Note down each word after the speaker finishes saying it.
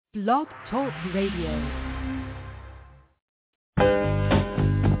Blog Talk Radio.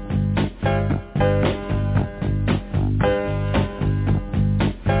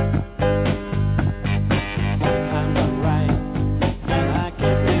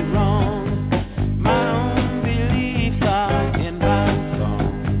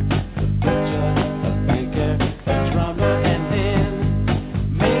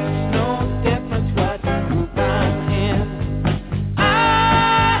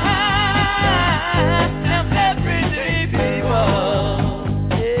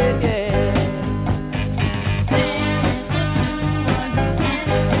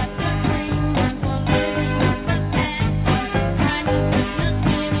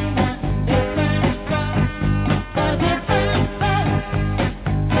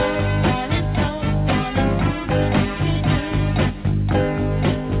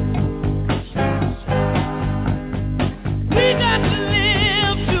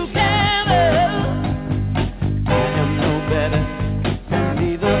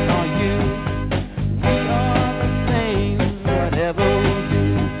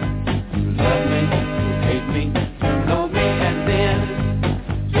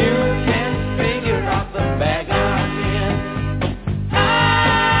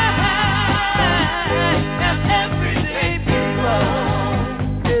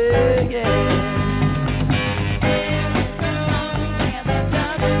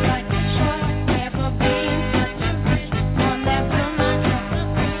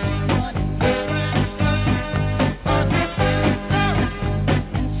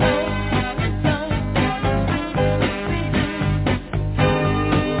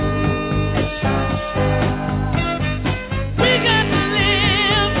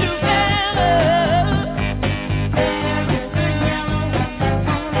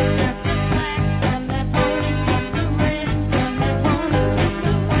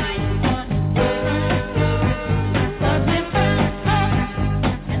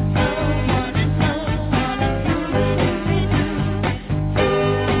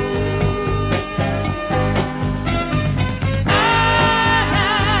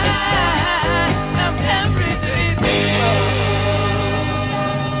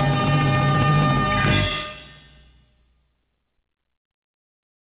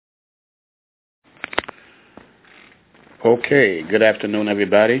 Okay, good afternoon,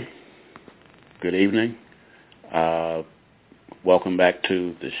 everybody. Good evening. Welcome back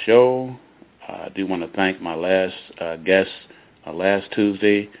to the show. I do want to thank my last guest last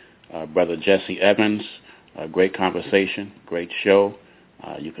Tuesday, Brother Jesse Evans. Great conversation, great show.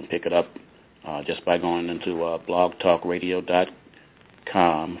 You can pick it up just by going into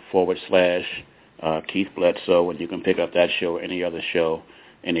blogtalkradio.com/Keith Bledsoe, and you can pick up that show or any other show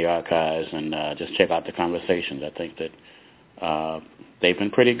in the archives and just check out the conversations. I think that they've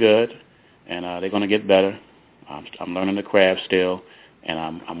been pretty good, and they're going to get better. I'm learning the craft still, and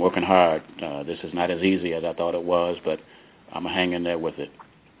I'm working hard. This is not as easy as I thought it was, but I'm hanging in there with it.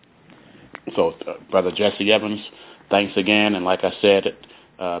 So, Brother Jesse Evans, thanks again. And like I said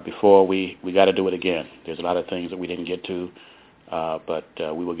before, we got to do it again. There's a lot of things that we didn't get to, but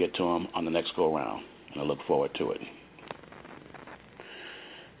we will get to them on the next go-around, and I look forward to it.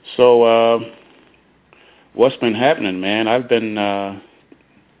 So, what's been happening, man? I've been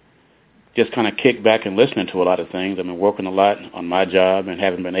just kind of kicked back and listening to a lot of things. I've been working a lot on my job and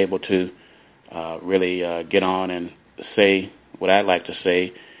haven't been able to really get on and say what I'd like to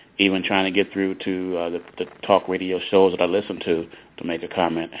say. Even trying to get through to the talk radio shows that I listen to make a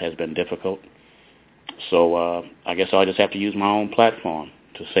comment has been difficult. So I guess I'll just have to use my own platform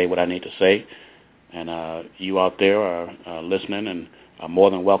to say what I need to say. And you out there are listening and are more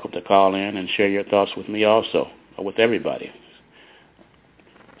than welcome to call in and share your thoughts with me also, or with everybody.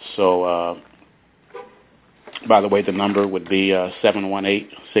 So, by the way, the number would be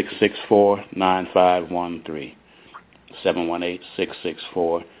 718-664-9513.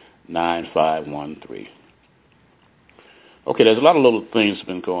 718-664-9513. Okay, there's a lot of little things that have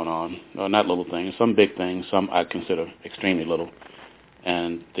been going on. Or not little things, some big things, some I consider extremely little.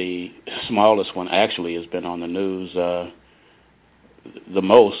 And the smallest one actually has been on the news the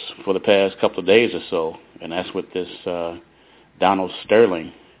most for the past couple of days or so, and that's with this Donald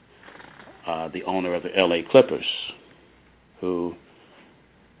Sterling, the owner of the L.A. Clippers, who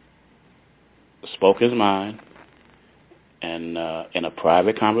spoke his mind and in a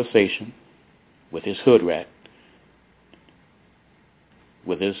private conversation with his hood rat,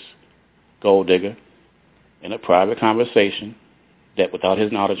 with his gold digger, in a private conversation that without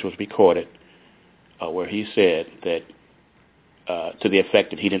his knowledge was recorded, where he said that to the effect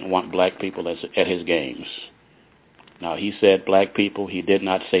that he didn't want black people at his games. Now, he said black people. He did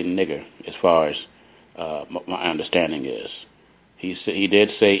not say nigger, as far as my understanding is. He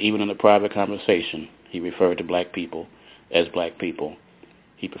did say, even in a private conversation, he referred to black people as black people.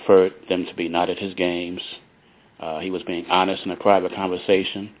 He preferred them to be not at his games. He was being honest in a private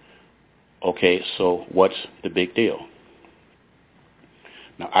conversation. Okay, so what's the big deal?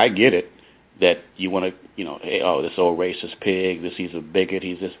 Now, I get it that you want to, hey, oh, this old racist pig, he's a bigot,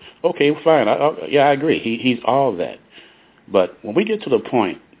 he's this. Okay, fine. I agree. He's all that. But when we get to the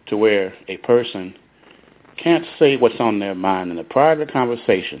point to where a person can't say what's on their mind in a private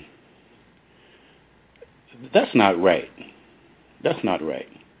conversation, that's not right. That's not right.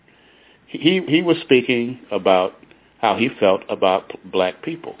 He was speaking about how he felt about black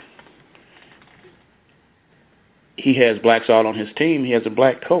people. He has blacks all on his team. He has a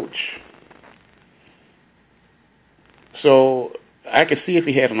black coach. So I could see if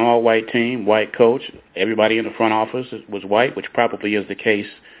he had an all-white team, white coach, everybody in the front office was white, which probably is the case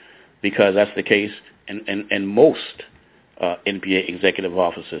because that's the case in most NBA executive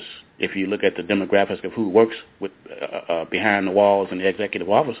offices. If you look at the demographics of who works with behind the walls in the executive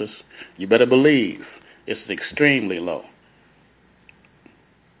offices, you better believe it's extremely low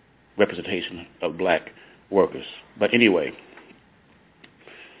representation of black workers. But anyway,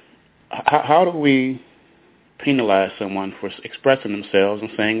 how do we penalize someone for expressing themselves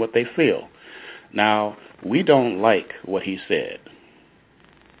and saying what they feel? Now, we don't like what he said.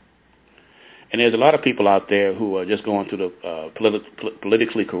 And there's a lot of people out there who are just going through the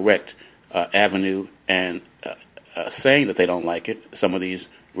politically correct avenue and saying that they don't like it, some of these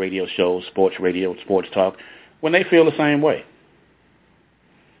radio shows, sports radio, sports talk, when they feel the same way.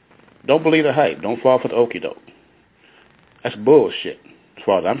 Don't believe the hype. Don't fall for the okie doke. That's bullshit, as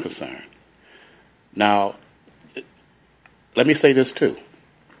far as I'm concerned. Now, let me say this too.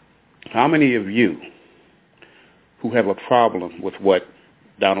 How many of you who have a problem with what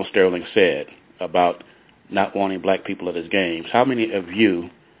Donald Sterling said about not wanting black people at his games, how many of you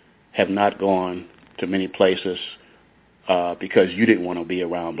have not gone to many places because you didn't want to be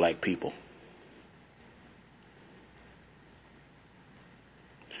around black people?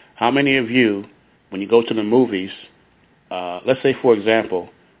 How many of you, when you go to the movies, let's say, for example,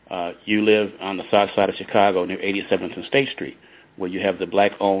 you live on the south side of Chicago near 87th and State Street, where you have the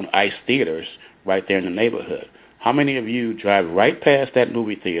black-owned ICE theaters right there in the neighborhood. How many of you drive right past that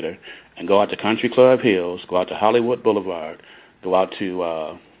movie theater and go out to Country Club Hills, go out to Hollywood Boulevard, go out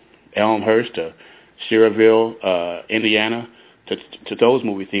to Elmhurst, to Schererville, Indiana, to those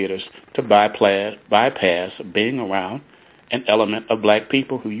movie theaters to bypass being around an element of black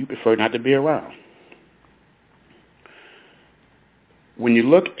people who you prefer not to be around? When you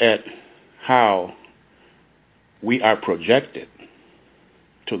look at how we are projected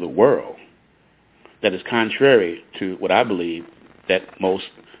to the world, that is contrary to what I believe that most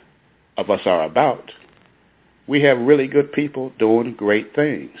of us are about, we have really good people doing great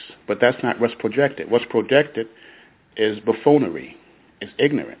things, but that's not what's projected. What's projected is buffoonery, is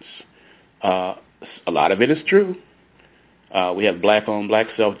ignorance. A lot of it is true. We have black-on-black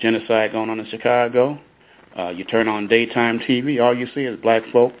self-genocide going on in Chicago. You turn on daytime TV, all you see is black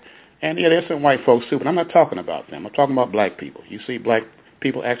folk. And yeah, there's some white folks too, but I'm not talking about them. I'm talking about black people. You see black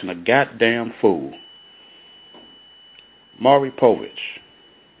people acting a goddamn fool. Maury Povich,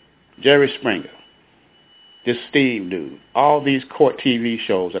 Jerry Springer, this Steve dude, all these court TV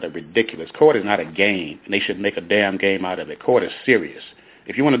shows that are ridiculous. Court is not a game, and they should make a damn game out of it. Court is serious.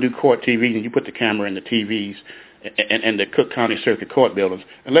 If you want to do court TV, then you put the camera in the TVs and the Cook County Circuit Court buildings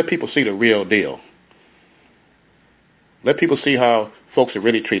and let people see the real deal. Let people see how folks are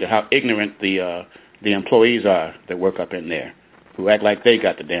really treated, how ignorant the employees are that work up in there, who act like they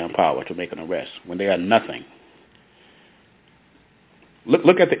got the damn power to make an arrest when they are nothing.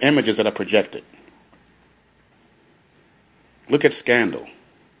 Look at the images that are projected. Look at Scandal.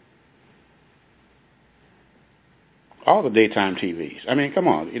 All the daytime TVs. I mean, come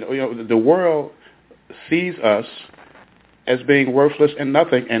on. You know, the world sees us as being worthless and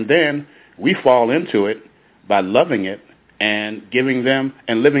nothing, and then we fall into it by loving it and giving them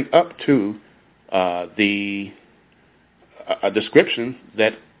and living up to the description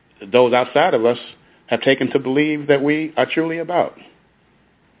that those outside of us have taken to believe that we are truly about.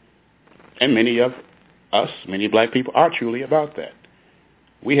 And many of us, many black people, are truly about that.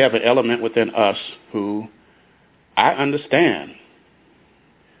 We have an element within us who I understand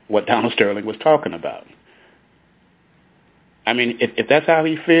what Donald Sterling was talking about. I mean, if that's how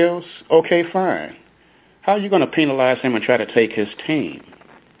he feels, okay, fine. How are you going to penalize him and try to take his team?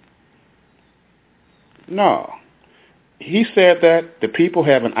 No. He said that the people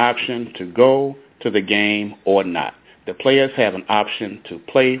have an option to go to the game or not. The players have an option to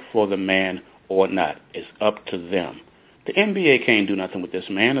play for the man or not. It's up to them. The NBA can't do nothing with this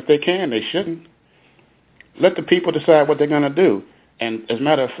man. If they can, they shouldn't. Let the people decide what they're going to do. And as a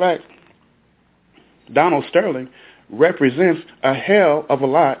matter of fact, Donald Sterling represents a hell of a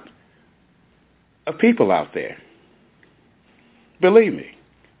lot of people out there. Believe me,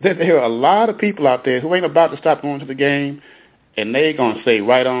 there are a lot of people out there who ain't about to stop going to the game, and they going to say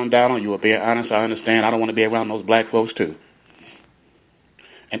right on down, you are being honest, I understand, I don't want to be around those black folks too.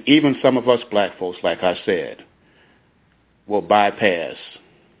 And even some of us black folks, like I said, will bypass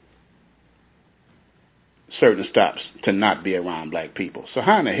certain stops to not be around black people. So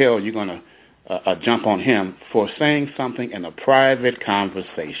how in the hell are you going to jump on him for saying something in a private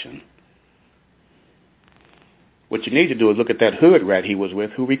conversation? What you need to do is look at that hood rat he was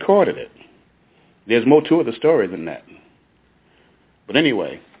with who recorded it. There's more to the story than that. But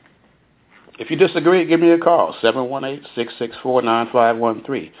anyway, if you disagree, give me a call,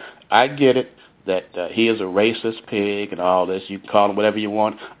 718-664-9513. I get it that he is a racist pig and all this. You can call him whatever you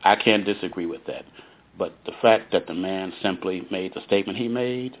want. I can't disagree with that. But the fact that the man simply made the statement he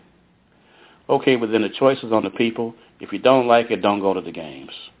made, okay, but then the choice is on the people. If you don't like it, don't go to the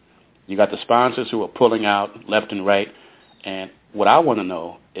games. You got the sponsors who are pulling out left and right. And what I want to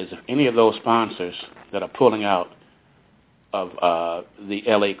know is if any of those sponsors that are pulling out of the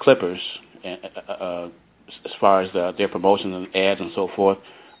L.A. Clippers, as far as their promotions and ads and so forth,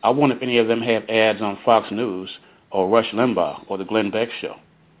 I wonder if any of them have ads on Fox News or Rush Limbaugh or the Glenn Beck Show.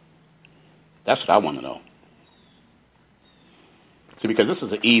 That's what I want to know. See, because this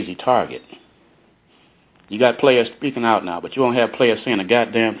is an easy target. You got players speaking out now, but you won't have players saying a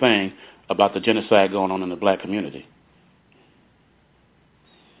goddamn thing about the genocide going on in the black community.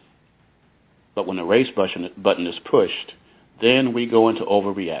 But when the race button is pushed, then we go into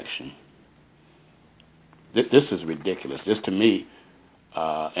overreaction. This is ridiculous. This, to me,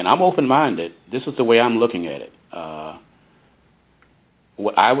 and I'm open-minded, this is the way I'm looking at it.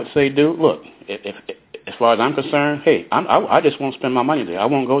 What I would say, dude, look, if as far as I'm concerned, hey, I just won't spend my money there. I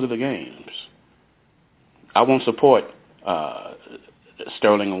won't go to the games. I won't support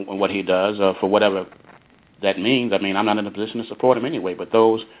Sterling and what he does for whatever that means. I mean, I'm not in a position to support him anyway, but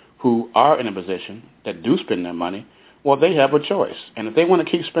those who are in a position that do spend their money, well, they have a choice. And if they want to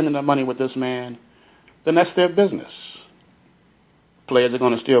keep spending their money with this man, then that's their business. Players are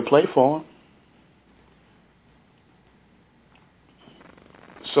going to still play for him.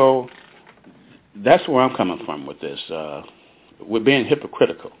 So that's where I'm coming from with this. We're being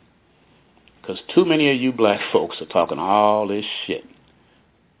hypocritical because too many of you black folks are talking all this shit.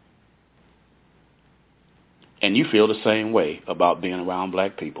 And you feel the same way about being around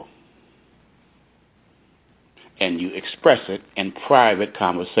black people. And you express it in private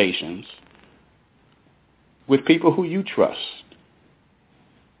conversations with people who you trust.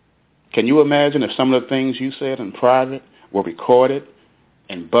 Can you imagine if some of the things you said in private were recorded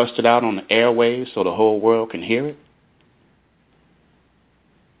and busted out on the airwaves so the whole world can hear it?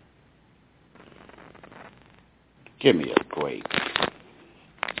 Give me a break.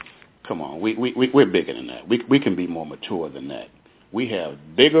 Come on, we're bigger than that. We can be more mature than that. We have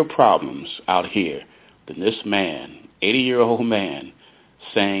bigger problems out here than this man, 80-year-old man,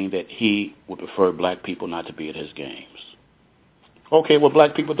 saying that he would prefer black people not to be at his games. Okay, well,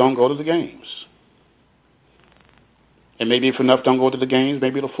 black people don't go to the games. And maybe if enough don't go to the games,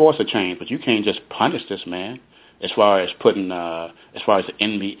 maybe it'll force a change. But you can't just punish this man as far as putting, as far as the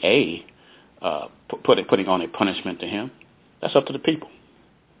NBA putting on a punishment to him. That's up to the people.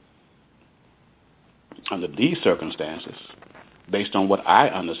 Under these circumstances, based on what I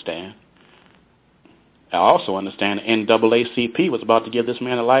understand, I also understand the NAACP was about to give this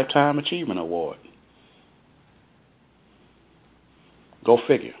man a Lifetime Achievement Award. Go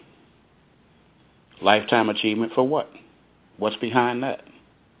figure. Lifetime achievement for what? What's behind that?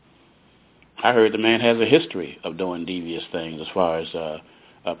 I heard the man has a history of doing devious things as far as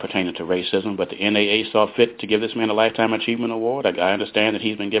pertaining to racism, but the NAA saw fit to give this man a Lifetime Achievement Award. I understand that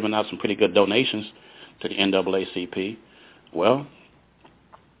he's been giving out some pretty good donations to the NAACP. Well,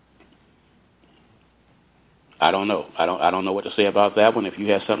 I don't know. I don't know what to say about that one. If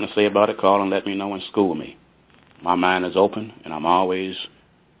you have something to say about it, call and let me know and school me. My mind is open, and I'm always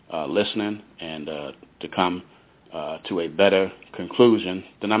listening and to come to a better conclusion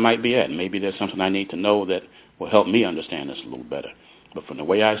than I might be at. Maybe there's something I need to know that will help me understand this a little better. But from the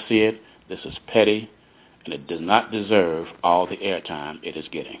way I see it, this is petty, and it does not deserve all the airtime it is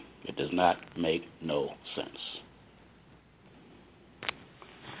getting. It does not make no sense.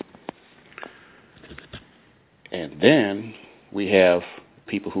 And then we have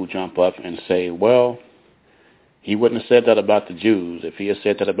people who jump up and say, well, He wouldn't have said that about the Jews. If he had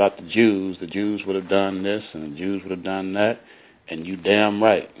said that about the Jews would have done this and the Jews would have done that, and you damn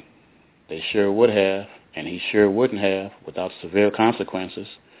right. They sure would have, and he sure wouldn't have without severe consequences.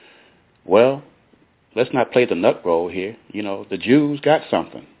 Well, let's not play the nut roll here. You know, the Jews got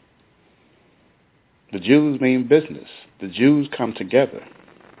something. The Jews mean business. The Jews come together.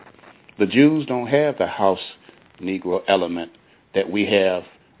 The Jews don't have the house Negro element that we have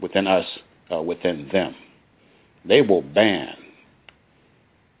within us, within them. They will ban.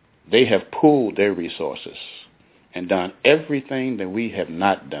 They have pooled their resources and done everything that we have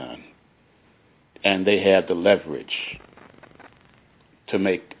not done. And they have the leverage to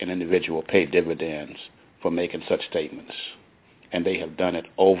make an individual pay dividends for making such statements. And they have done it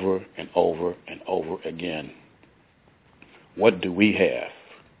over and over and over again. What do we have?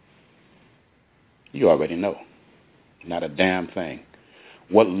 You already know. Not a damn thing.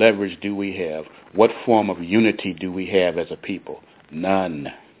 What leverage do we have? What form of unity do we have as a people? None.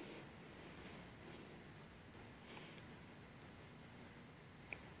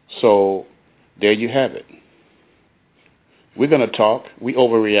 So there you have it. We're going to talk. We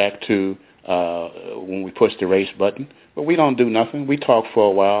overreact to when we push the race button, but we don't do nothing. We talk for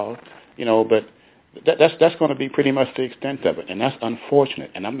a while, you know, but that's going to be pretty much the extent of it, and that's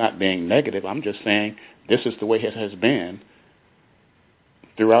unfortunate. And I'm not being negative. I'm just saying this is the way it has been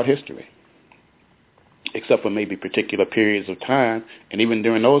throughout history, except for maybe particular periods of time, and even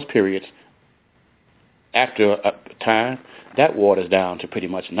during those periods, after a time, that waters down to pretty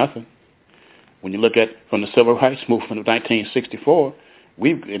much nothing. When you look at from the Civil Rights Movement of 1964,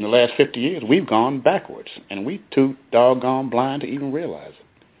 in the last 50 years, we've gone backwards, and we too doggone blind to even realize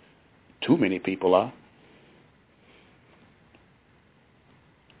it. Too many people are.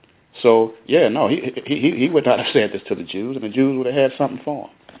 So, yeah, no, he would not have said this to the Jews, and the Jews would have had something for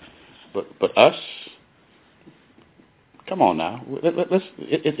him. But us, come on now,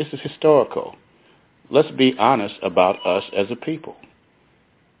 it's historical. Let's be honest about us as a people,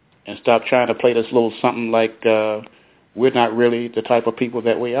 and stop trying to play this little something like we're not really the type of people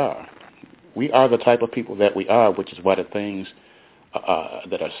that we are. We are the type of people that we are, which is why the things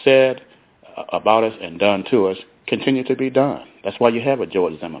that are said about us and done to us continue to be done. That's why you have a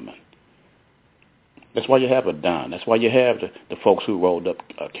George Zimmerman. That's why you have a Don. That's why you have the folks who rolled up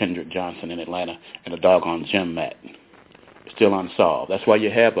Kendrick Johnson in Atlanta and a doggone gym mat. Still unsolved. That's why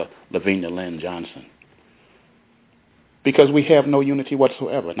you have a Lavinia Lynn Johnson. Because we have no unity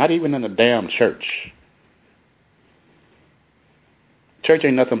whatsoever. Not even in the damn church. Church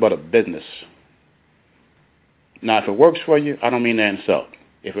ain't nothing but a business. Now, if it works for you, I don't mean to insult.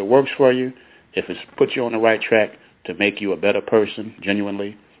 If it works for you, if it puts you on the right track to make you a better person,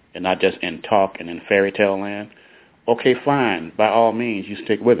 genuinely, and not just in talk and in fairy tale land, okay, fine. By all means, you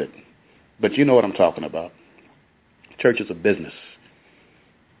stick with it. But you know what I'm talking about. Church is a business.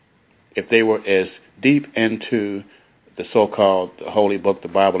 If they were as deep into the so-called holy book, the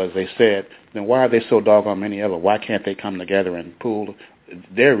Bible, as they said, then why are they so doggone many of it? Why can't they come together and pool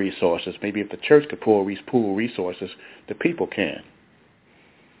their resources? Maybe if the church could pool resources, the people can.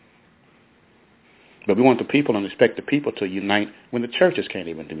 But we want the people and expect the people to unite when the churches can't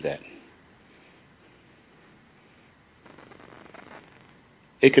even do that.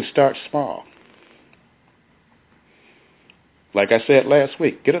 It could start small. Like I said last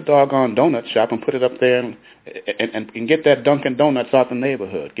week, get a doggone donut shop and put it up there and get that Dunkin' Donuts out the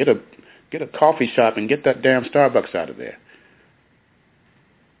neighborhood. Get a coffee shop and get that damn Starbucks out of there.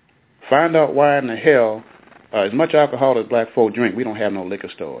 Find out why in the hell, as much alcohol as black folk drink, we don't have no liquor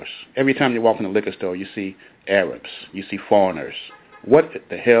stores. Every time you walk in a liquor store, you see Arabs, you see foreigners. What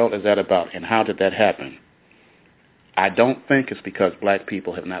the hell is that about, and how did that happen? I don't think it's because black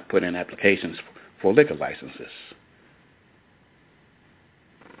people have not put in applications for liquor licenses.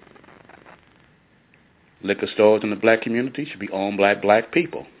 Liquor stores in the black community should be owned by black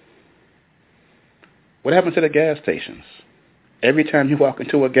people. What happened to the gas stations? Every time you walk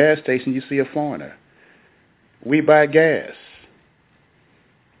into a gas station, you see a foreigner. We buy gas.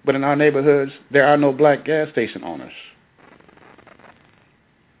 But in our neighborhoods, there are no black gas station owners.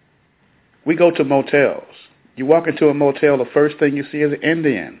 We go to motels. You walk into a motel, the first thing you see is an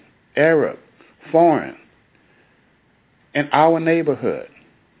Indian, Arab, foreign, in our neighborhood.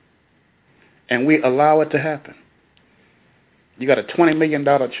 And we allow it to happen. You got a $20 million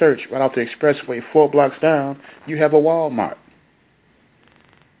church right off the expressway 4 blocks down. You have a Walmart.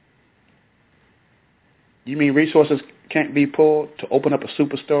 You mean resources can't be pulled to open up a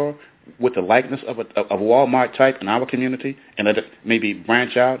superstore with the likeness of a Walmart type in our community and let it maybe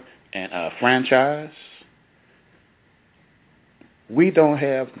branch out and franchise? We don't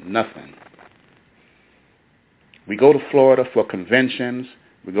have nothing. We go to Florida for conventions.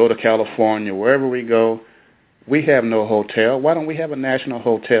 We go to California. Wherever we go, we have no hotel. Why don't we have a national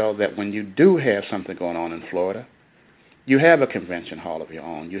hotel that when you do have something going on in Florida, you have a convention hall of your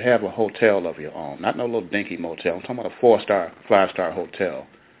own. You have a hotel of your own. Not no little dinky motel. I'm talking about a 4-star, 5-star hotel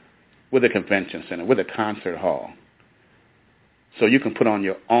with a convention center, with a concert hall. So you can put on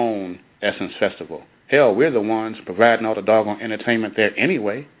your own Essence Festival. Hell, we're the ones providing all the doggone entertainment there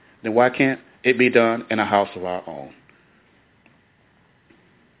anyway. Then why can't it be done in a house of our own?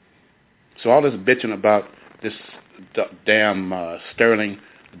 So all this bitching about this damn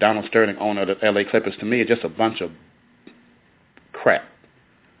Donald Sterling owner of the L.A. Clippers, to me, is just a bunch of crap.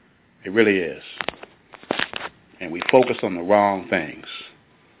 It really is. And we focus on the wrong things.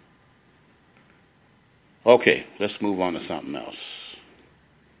 Okay, let's move on to something else.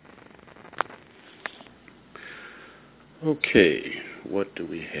 Okay, what do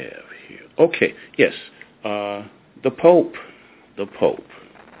we have here? Okay, yes, the Pope.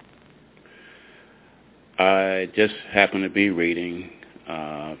 I just happened to be reading,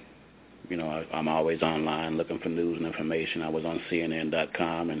 I'm always online looking for news and information. I was on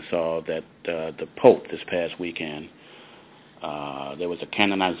CNN.com and saw that the Pope this past weekend, there was a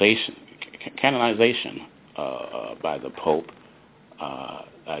canonization by the Pope.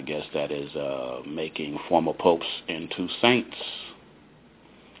 I guess that is making former popes into saints.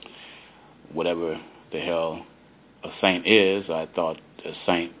 Whatever the hell a saint is, I thought a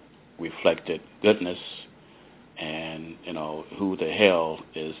saint reflected goodness, and who the hell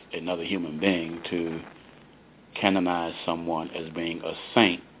is another human being to canonize someone as being a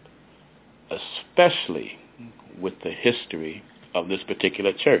saint, especially with the history of this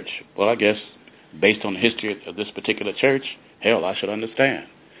particular church? Well, I guess based on the history of this particular church, hell, I should understand.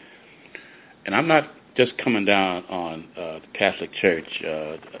 And I'm not just coming down on the Catholic Church.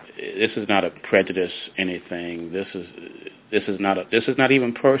 This is not a prejudice, anything. This is not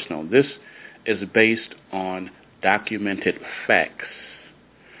even personal. This is based on documented facts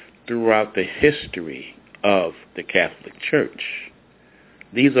throughout the history of the Catholic Church.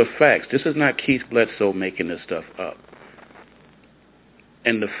 These are facts. This is not Keith Bledsoe making this stuff up.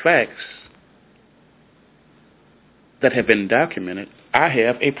 And the facts that have been documented, I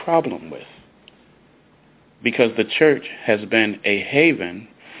have a problem with, because the church has been a haven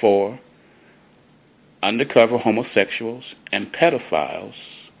for undercover homosexuals and pedophiles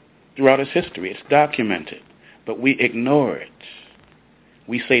throughout its history. It's documented, but we ignore it.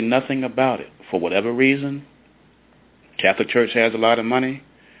 We say nothing about it for whatever reason. Catholic Church has a lot of money,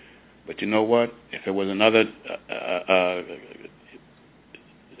 but you know what? If it was another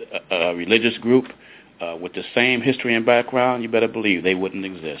religious group with the same history and background, you better believe they wouldn't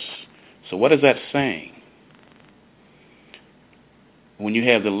exist. So what is that saying? When you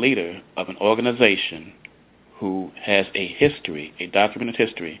have the leader of an organization who has a history, a documented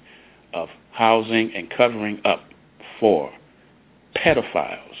history of housing and covering up for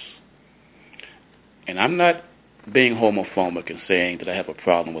pedophiles, and I'm not being homophobic and saying that I have a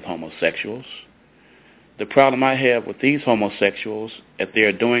problem with homosexuals. The problem I have with these homosexuals, if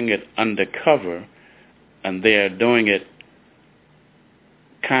they're doing it undercover and they're doing it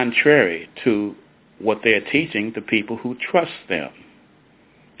contrary to what they're teaching the people who trust them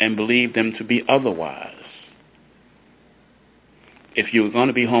and believe them to be otherwise. If you're going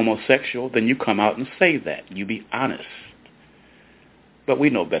to be homosexual, then you come out and say that. You be honest. But we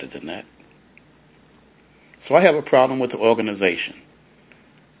know better than that. So I have a problem with the organization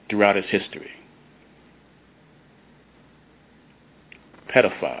throughout its history.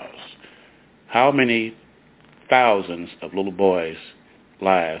 Pedophiles. How many thousands of little boys'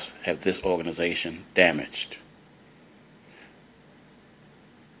 lives have this organization damaged?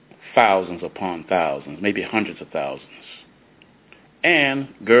 Thousands upon thousands, maybe hundreds of thousands. And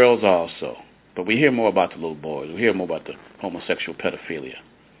girls also. But we hear more about the little boys. We hear more about the homosexual pedophilia.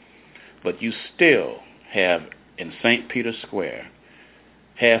 But you still have in St. Peter's Square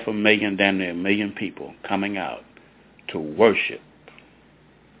 500,000, damn near 1 million people coming out to worship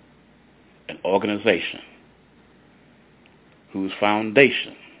an organization whose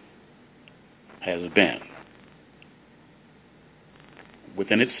foundation has been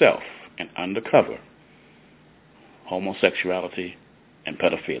within itself and undercover homosexuality and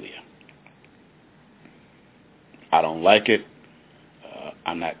pedophilia. I don't like it.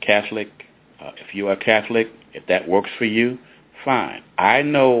 I'm not Catholic. If you are Catholic, if that works for you, fine. I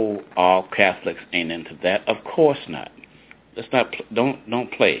know all Catholics ain't into that. Of course not. Let's not.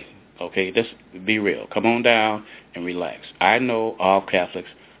 Don't play. Okay, just be real. Come on down and relax. I know all Catholics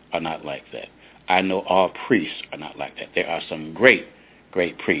are not like that. I know all priests are not like that. There are some great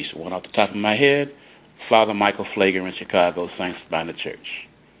priests. One off the top of my head, Father Michael Flager in Chicago, Saints Minor Church.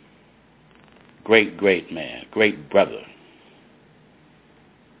 Great, great man, great brother,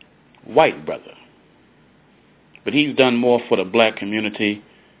 white brother. But he's done more for the black community.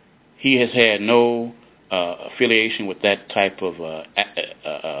 He has had no affiliation with that type of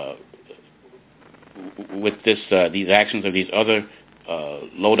these actions of these other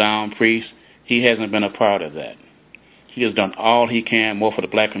low-down priests. He hasn't been a part of that. He has done all he can more for the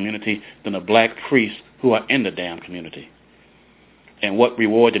black community than the black priests who are in the damn community. And what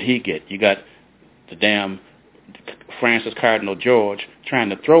reward did he get? You got the damn Francis Cardinal George trying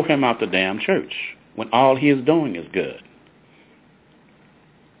to throw him out the damn church when all he is doing is good.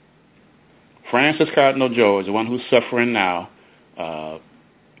 Francis Cardinal George, the one who's suffering now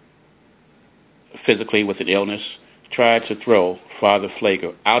physically with an illness, tried to throw Father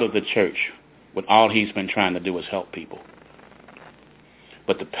Flager out of the church when all he's been trying to do is help people.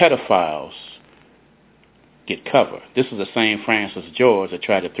 But the pedophiles get cover. This is the same Francis George that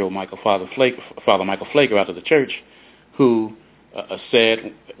tried to throw Father Michael Flager out of the church, who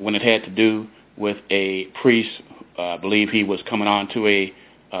said when it had to do with a priest, I believe he was coming on to a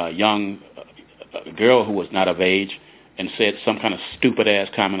young girl who was not of age, and said some kind of stupid-ass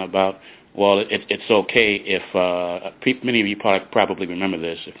comment about, well, it's okay if many of you probably remember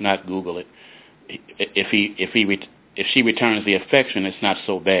this. If not, Google it. If she returns the affection, it's not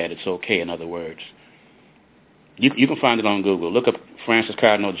so bad. It's okay. In other words, you can find it on Google. Look up Francis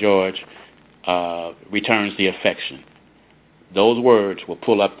Cardinal George returns the affection. Those words will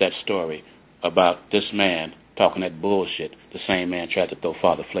pull up that story about this man talking that bullshit. The same man tried to throw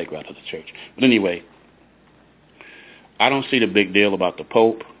Father Flager out of the church. But anyway, I don't see the big deal about the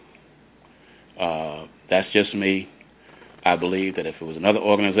Pope. That's just me. I believe that if it was another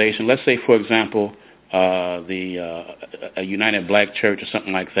organization, let's say, for example, a United Black Church or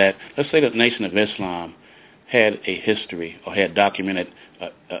something like that, let's say the Nation of Islam had a history or had documented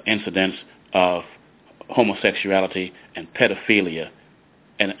incidents of homosexuality and pedophilia,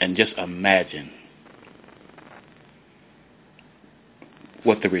 and just imagine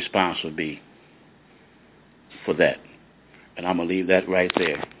what the response would be for that. And I'm going to leave that right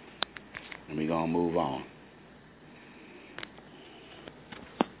there. And we're going to move on.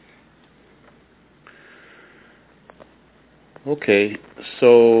 Okay,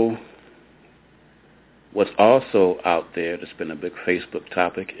 so what's also out there that's been a big Facebook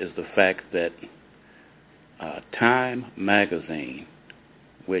topic is the fact that Time magazine,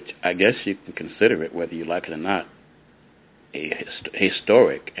 which I guess you can consider it, whether you like it or not, a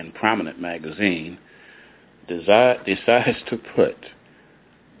historic and prominent magazine, decides to put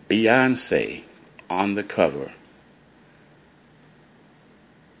Beyonce on the cover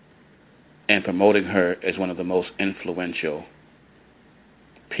and promoting her as one of the most influential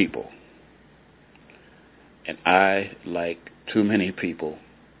people. And I, like too many people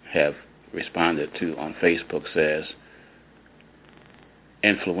have responded to on Facebook, says,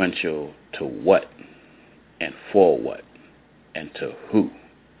 influential to what and for what and to who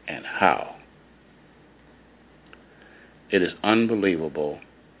and how? It is unbelievable.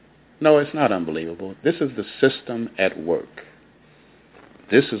 No, it's not unbelievable. This is the system at work.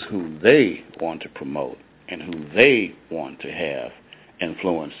 This is who they want to promote and who they want to have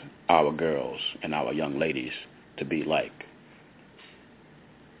influence our girls and our young ladies to be like.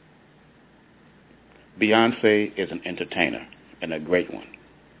 Beyonce is an entertainer, and a great one.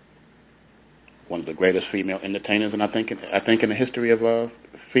 One of the greatest female entertainers, and I think in the history of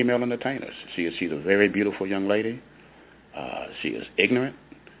female entertainers. She's a very beautiful young lady. She is ignorant.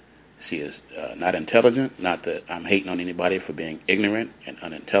 She is not intelligent. Not that I'm hating on anybody for being ignorant and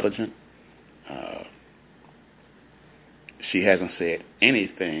unintelligent. She hasn't said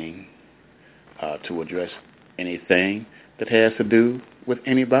anything to address anything that has to do with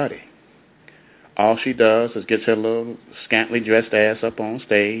anybody. All she does is gets her little scantily dressed ass up on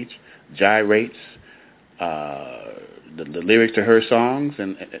stage, gyrates. The lyrics to her songs,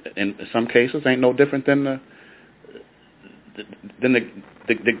 and in some cases, ain't no different than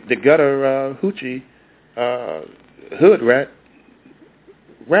the gutter hoochie hood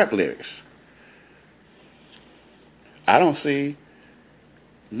rap lyrics. I don't see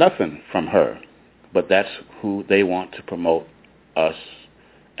nothing from her, but that's who they want to promote us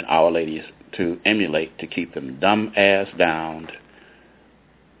and our ladies to emulate, to keep them dumb ass down,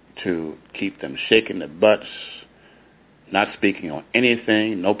 to keep them shaking their butts, not speaking on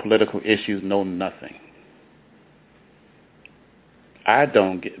anything, no political issues, no nothing. I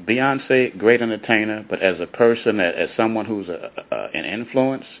don't get Beyonce, great entertainer, but as a person, as someone who's an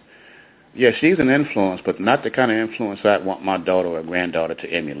influence, yeah, she's an influence, but not the kind of influence I want my daughter or granddaughter to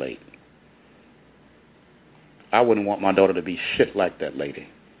emulate. I wouldn't want my daughter to be shit like that lady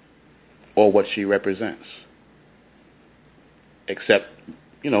or what she represents. Except,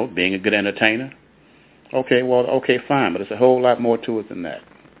 being a good entertainer. Okay, fine, but there's a whole lot more to it than that.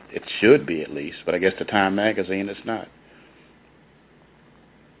 It should be, at least, but I guess to Time Magazine it's not.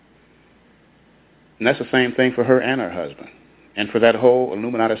 And that's the same thing for her and her husband, and for that whole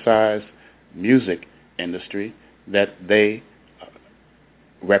Illuminati-sized music industry that they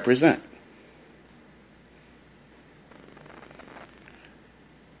represent.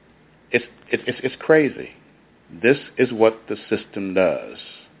 It's crazy. This is what the system does.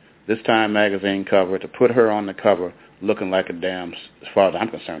 This Time Magazine cover, to put her on the cover looking like a damn, as far as I'm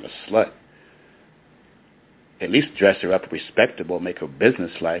concerned, a slut. At least dress her up respectable, make her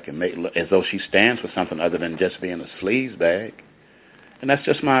business-like, and make as though she stands for something other than just being a sleaze bag. And that's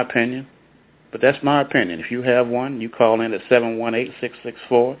just my opinion. But that's my opinion. If you have one, you call in at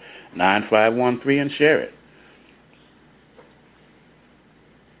 718-664-9513 and share it.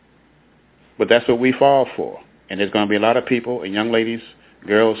 But that's what we fall for. And there's going to be a lot of people and young ladies,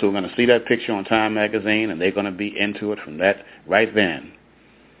 girls, who are going to see that picture on Time Magazine, and they're going to be into it from that right then.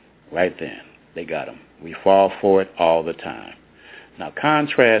 Right then. They got them. We fall for it all the time. Now,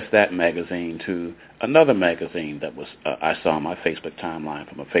 contrast that magazine to another magazine that was I saw on my Facebook timeline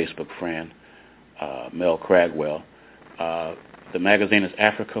from a Facebook friend, Mel Cragwell. The magazine is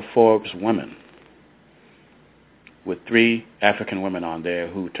Africa Forbes Women, with 3 African women on there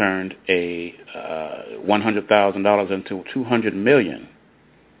who turned a $100,000 into $200 million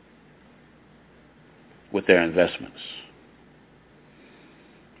with their investments.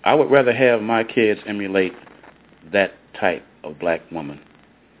 I would rather have my kids emulate that type of black woman.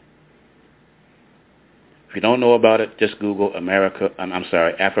 If you don't know about it, just Google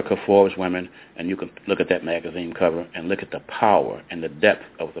Africa Forbes Women, and you can look at that magazine cover and look at the power and the depth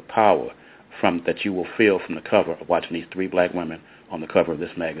of the power that you will feel from the cover of watching these 3 black women on the cover of this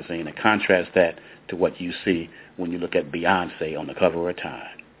magazine, and contrast that to what you see when you look at Beyonce on the cover of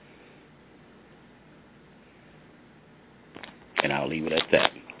Time. And I'll leave it at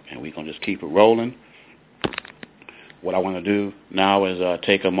that. And we're going to just keep it rolling. What I want to do now is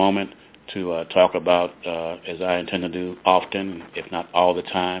take a moment to talk about, as I intend to do often, if not all the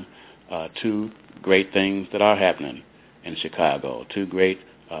time, 2 great things that are happening in Chicago. 2 great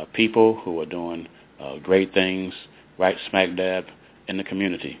people who are doing great things right smack dab in the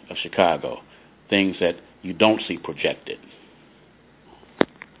community of Chicago. Things that you don't see projected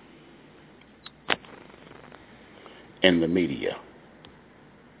in the media.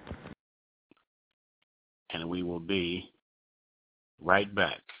 And we will be right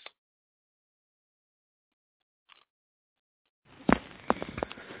back.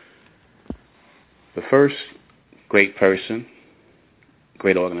 The first great person,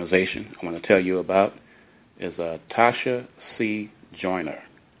 great organization I want to tell you about is Tasha C. Joyner.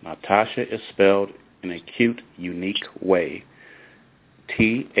 Now, Tasha is spelled in a cute, unique way.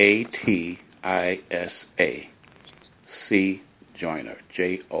 T-A-T-I-S-A. C. Joyner.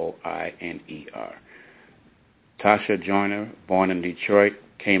 J-O-I-N-E-R. Tasha Joyner, born in Detroit,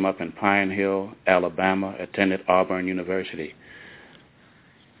 came up in Pine Hill, Alabama, attended Auburn University.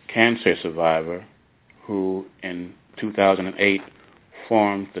 Cancer survivor who in 2008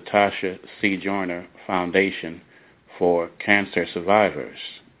 formed the Tasha C. Joyner Foundation for Cancer Survivors,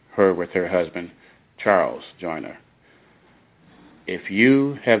 her with her husband, Charles Joyner. If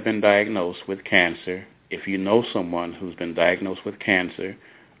you have been diagnosed with cancer, if you know someone who's been diagnosed with cancer,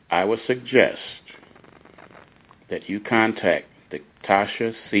 I would suggest that you contact the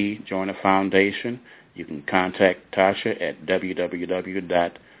Tasha C. Joyner Foundation. You can contact Tasha at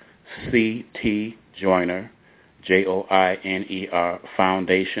www.ctjoyner,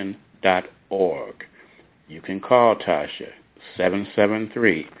 foundation.org. You can call Tasha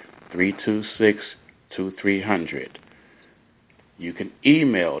 773-326-2300. You can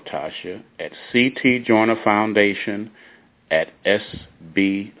email Tasha at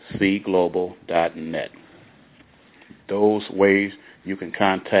ctjoynerfoundation@sbcglobal.net. Those ways you can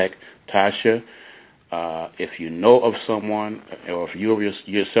contact Tasha. If you know of someone, or if you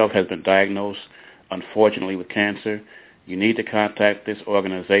yourself has been diagnosed, unfortunately, with cancer, you need to contact this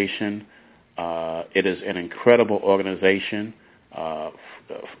organization. It is an incredible organization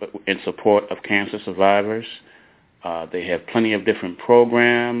in support of cancer survivors. They have plenty of different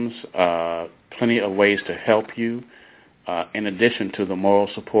programs, plenty of ways to help you, in addition to the moral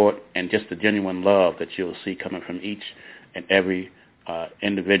support and just the genuine love that you'll see coming from each and every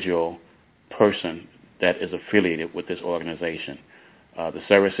individual person that is affiliated with this organization. The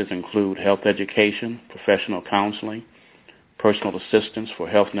services include health education, professional counseling, personal assistance for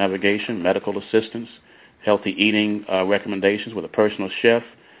health navigation, medical assistance, healthy eating recommendations with a personal chef,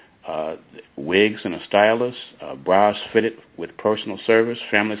 wigs and a stylist, bras fitted with personal service,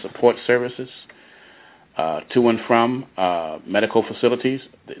 family support services, to and from medical facilities.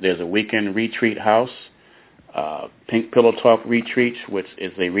 There's a weekend retreat house, Pink Pillow Talk Retreats, which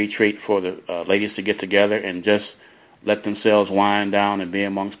is a retreat for the ladies to get together and just let themselves wind down and be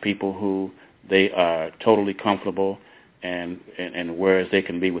amongst people who they are totally comfortable and whereas they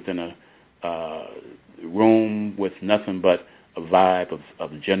can be within a room with nothing but a vibe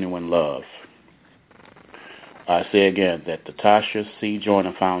of genuine love. I say again that the Tasha C.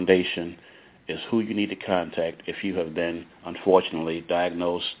 Joyner Foundation is who you need to contact if you have been, unfortunately,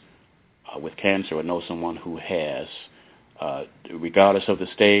 diagnosed with cancer or know someone who has. Regardless of the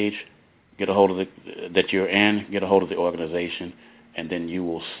stage, get a hold of that you're in, get a hold of the organization, and then you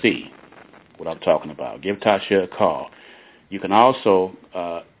will see what I'm talking about. Give Tasha a call. You can also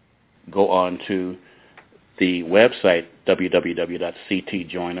go on to the website,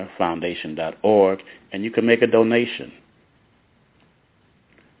 www.ctjoynerfoundation.org, and you can make a donation.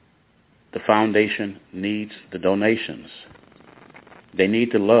 The foundation needs the donations. They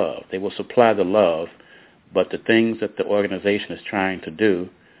need the love. They will supply the love, but the things that the organization is trying to do,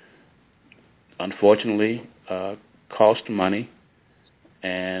 unfortunately, cost money.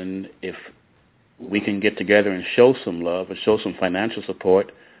 And if we can get together and show some love and show some financial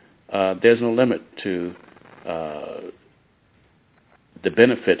support, there's no limit to the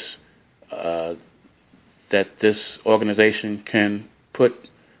benefits that this organization can put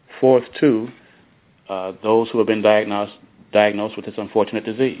forth to those who have been diagnosed with this unfortunate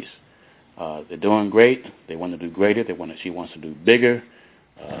disease. They're doing great. They want to do greater. She wants to do bigger.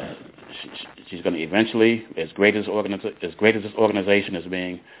 She's going to eventually, as great as this organization is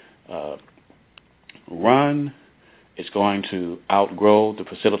being run, it's going to outgrow the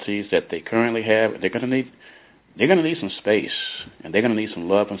facilities that they currently have. They're going to need some space, and they're going to need some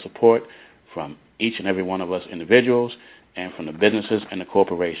love and support from each and every one of us individuals and from the businesses and the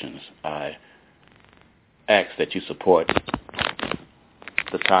corporations. I ask that you support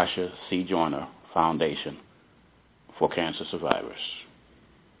the Tasha C. Joyner Foundation for Cancer Survivors.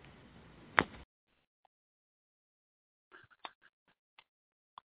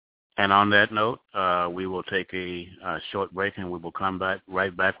 And on that note, we will take a short break, and we will come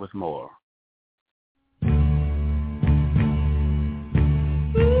right back with more.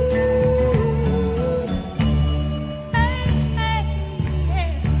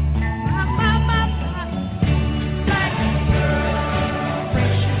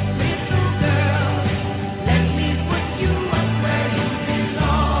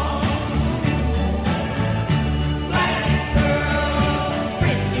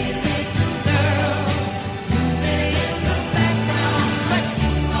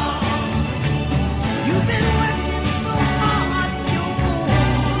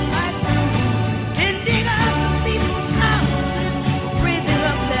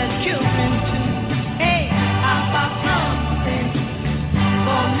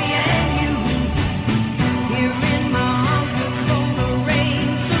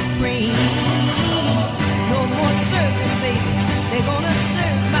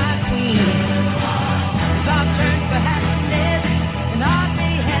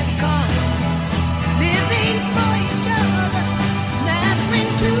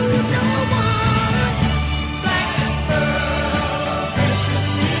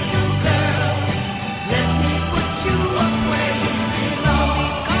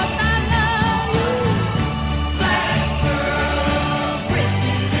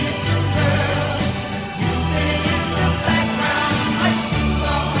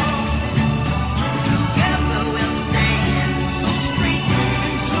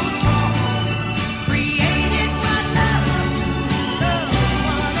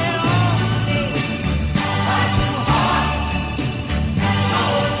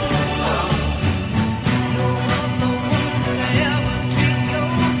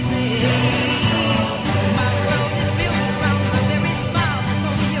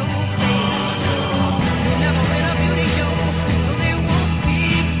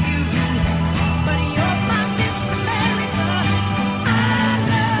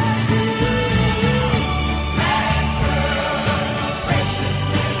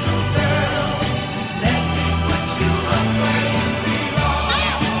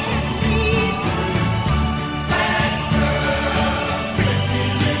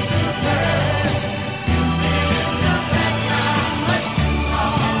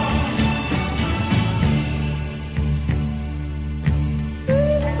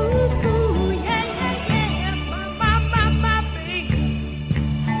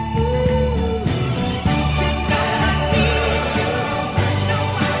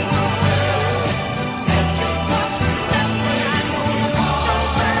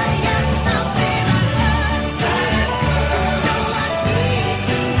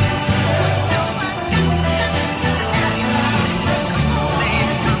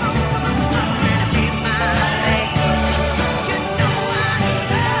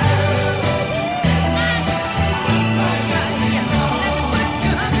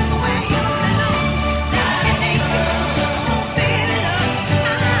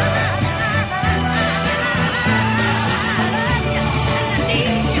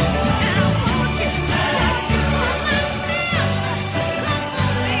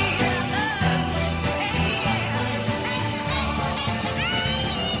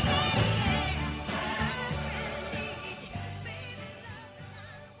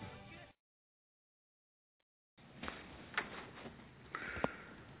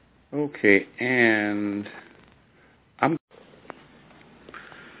 Okay, and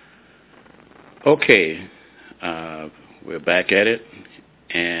we're back at it,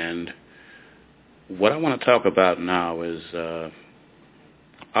 and what I want to talk about now is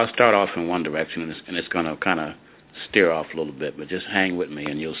I'll start off in one direction, and it's going to kind of steer off a little bit, but just hang with me,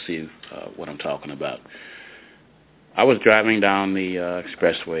 and you'll see what I'm talking about. I was driving down the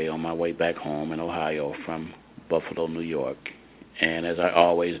expressway on my way back home in Ohio from Buffalo, New York, and as I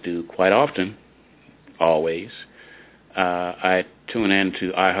always do, quite often, I tune in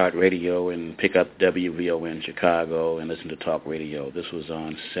to iHeartRadio and pick up WVON Chicago and listen to talk radio. This was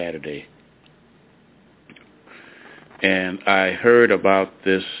on Saturday. And I heard about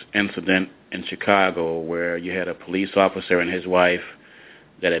this incident in Chicago where you had a police officer and his wife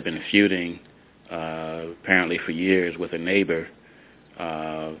that had been feuding apparently for years with a neighbor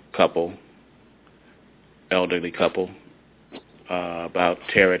couple, elderly couple, about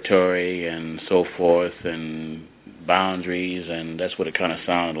territory and so forth and boundaries, and that's what it kind of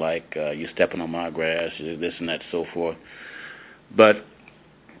sounded like. You're stepping on my grass, this and that, so forth. But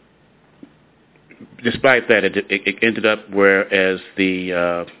despite that, it ended up whereas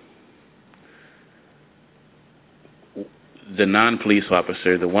the non-police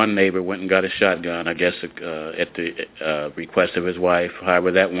officer, the one neighbor, went and got a shotgun, I guess, at the request of his wife.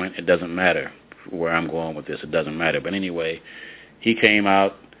 However that went, it doesn't matter where I'm going with this. It doesn't matter. But anyway, he came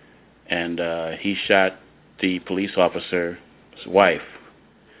out and he shot the police officer's wife,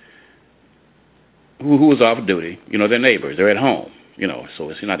 who was off duty. You know, they're neighbors. They're at home. You know,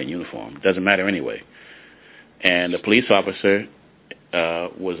 so it's not in uniform. It doesn't matter anyway. And the police officer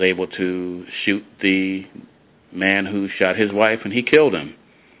was able to shoot the man who shot his wife, and he killed him.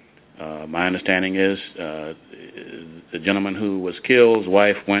 My understanding is the gentleman who was killed's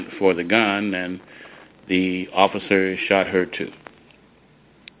wife went for the gun, and the officer shot her too.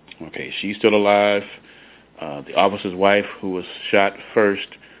 Okay, she's still alive. The officer's wife, who was shot first,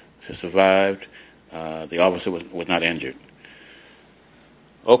 has survived. The officer was not injured.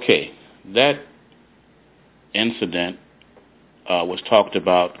 Okay, that incident was talked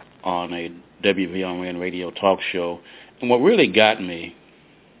about on a WVON radio talk show, and what really got me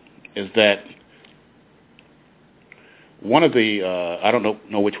is that one of the, I don't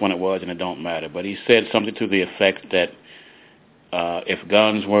know which one it was, and it don't matter, but he said something to the effect that if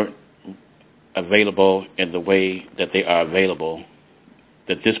guns weren't available in the way that they are available,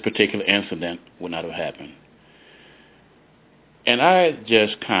 that this particular incident would not have happened. And I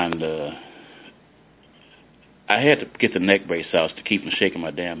just I had to get the neck brace out to keep from shaking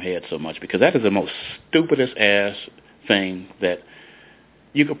my damn head so much, because that is the most stupidest ass thing that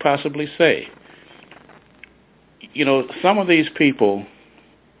you could possibly say. You know, some of these people,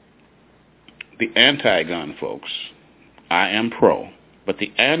 the anti-gun folks, I am pro, but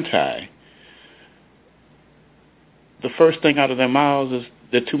the anti, the first thing out of their mouths is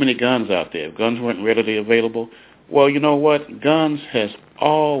there are too many guns out there. If guns weren't readily available, well, you know what? Guns has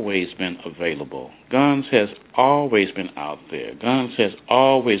always been available. Guns has always been out there. Guns has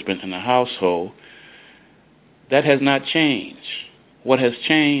always been in the household. That has not changed. What has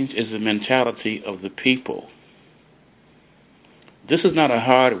changed is the mentality of the people. This is not a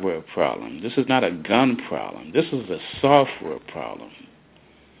hardware problem. This is not a gun problem. This is a software problem.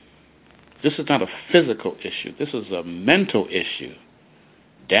 This is not a physical issue. This is a mental issue.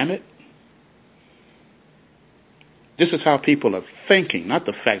 Damn it. This is how people are thinking, not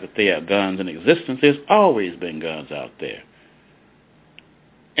the fact that there are guns in existence. There's always been guns out there.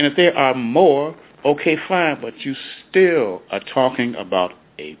 And if there are more, okay, fine, but you still are talking about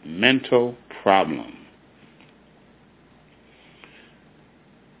a mental problem.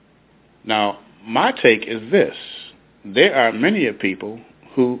 Now, my take is this. There are many of people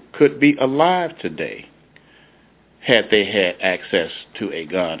who could be alive today had they had access to a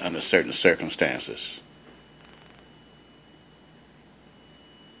gun under certain circumstances.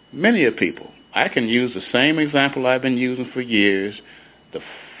 Many of people. I can use the same example I've been using for years. The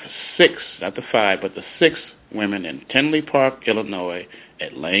 6, not the 5, but the 6 women in Tinley Park, Illinois,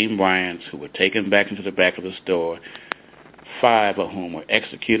 at Lane Bryant's, who were taken back into the back of the store, 5 of whom were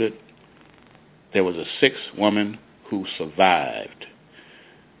executed. There was a 6th woman who survived.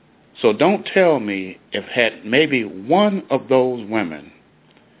 So don't tell me if had maybe one of those women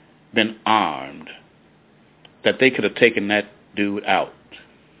been armed, that they could have taken that dude out.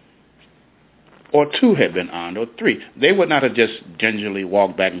 Or 2 had been armed, or 3. They would not have just gingerly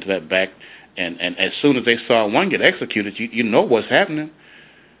walked back into that back, and as soon as they saw one get executed, you know what's happening.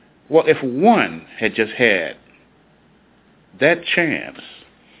 Well, if one had just had that chance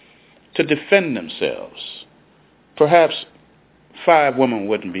to defend themselves, perhaps 5 women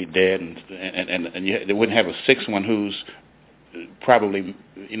wouldn't be dead, and they wouldn't have a 6th one who's probably,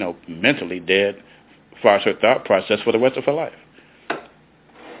 mentally dead as far as her thought process for the rest of her life.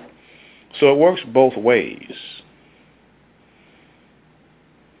 So it works both ways.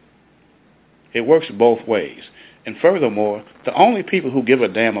 It works both ways. And furthermore, the only people who give a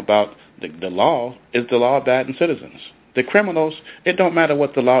damn about the law is the law-abiding citizens. The criminals, it don't matter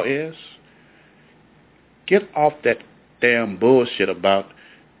what the law is. Get off that damn bullshit about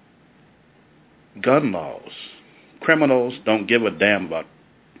gun laws. Criminals don't give a damn about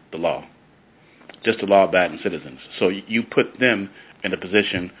the law. Just the law-abiding citizens. So you put them in a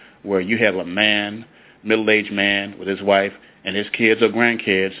position where you have a man, middle-aged man with his wife and his kids or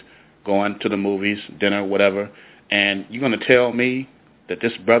grandkids going to the movies, dinner, whatever, and you're going to tell me that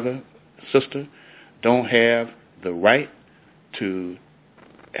this brother, sister, don't have the right to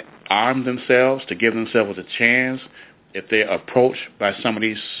arm themselves, to give themselves a chance if they're approached by some of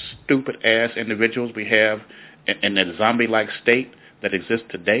these stupid-ass individuals we have in that zombie-like state that exists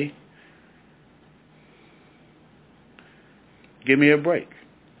today? Give me a break.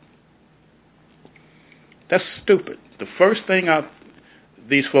 That's stupid. The first thing out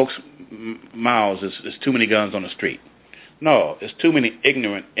these folks' mouths is too many guns on the street. No, it's too many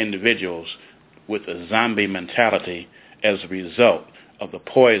ignorant individuals with a zombie mentality as a result of the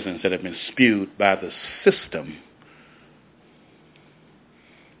poisons that have been spewed by the system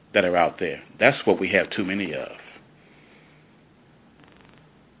that are out there. That's what we have too many of.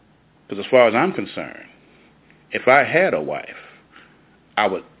 Because as far as I'm concerned, if I had a wife, I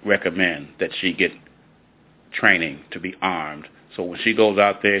would recommend that she get training to be armed, so when she goes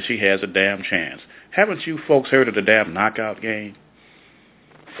out there, she has a damn chance. Haven't you folks heard of the damn knockout game?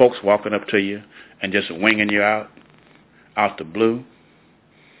 Folks walking up to you and just winging you out the blue.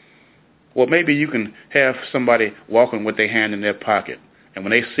 Well, maybe you can have somebody walking with their hand in their pocket, and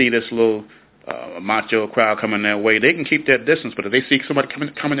when they see this little macho crowd coming their way, they can keep their distance, but if they see somebody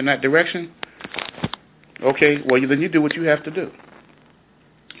coming in that direction, okay, well, then you do what you have to do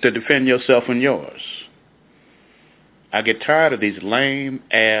to defend yourself and yours. I get tired of these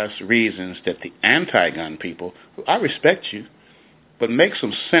lame-ass reasons that the anti-gun people, I respect you, but make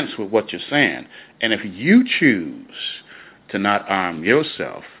some sense with what you're saying. And if you choose to not arm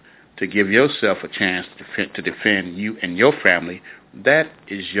yourself, to give yourself a chance to defend you and your family, that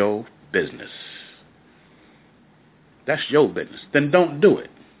is your business. That's your business. Then don't do it.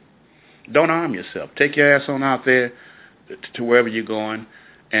 Don't arm yourself. Take your ass on out there to wherever you're going,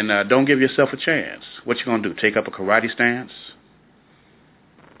 and don't give yourself a chance. What you going to do? Take up a karate stance?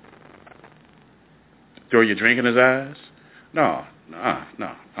 Throw your drink in his eyes? No.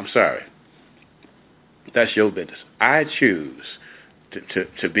 I'm sorry. That's your business. I choose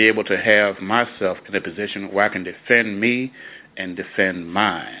to be able to have myself in a position where I can defend me and defend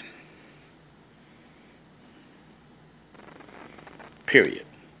mine. Period.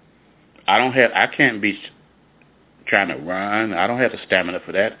 I can't be trying to run. I don't have the stamina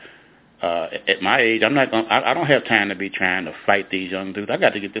for that. At my age, I don't have time to be trying to fight these young dudes. I got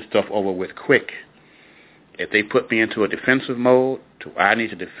to get this stuff over with quick. If they put me into a defensive mode, I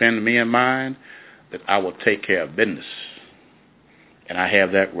need to defend me and mine, that I will take care of business. And I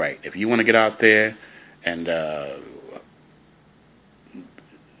have that right. If you want to get out there and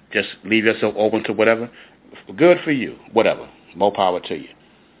just leave yourself open to whatever, good for you. Whatever. More power to you.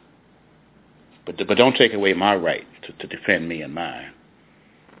 But don't take away my right to defend me and mine.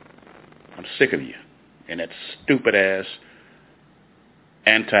 I'm sick of you and that stupid-ass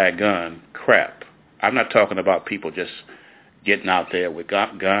anti-gun crap. I'm not talking about people just getting out there with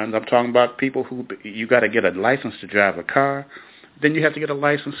guns. I'm talking about people who, you got to get a license to drive a car. Then you have to get a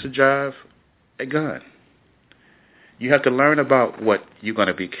license to drive a gun. You have to learn about what you're going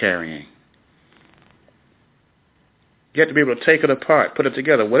to be carrying. You have to be able to take it apart, put it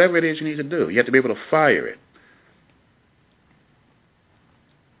together, whatever it is you need to do. You have to be able to fire it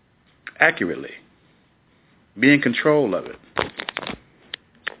accurately. Be in control of it.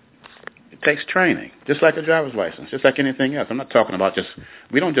 It takes training, just like a driver's license, just like anything else. I'm not talking about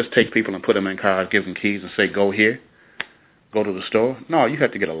we don't just take people and put them in cars, give them keys and say, go here, go to the store. No, you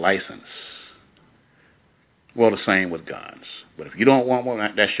have to get a license. Well, the same with guns. But if you don't want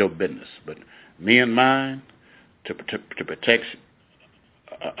one, that's your business. But me and mine, to protect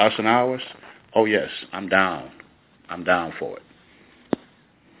us and ours, oh yes, I'm down. I'm down for it.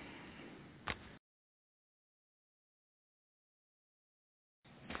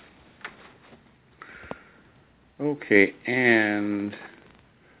 Okay, and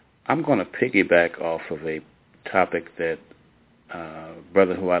I'm going to piggyback off of a topic that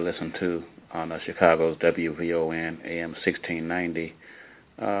brother who I listen to on Chicago's WVON AM 1690.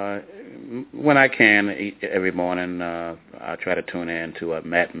 When I can, every morning, I try to tune in to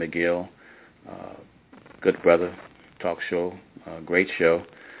Matt McGill, good brother, talk show, great show.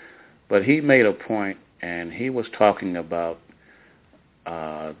 But he made a point, and he was talking about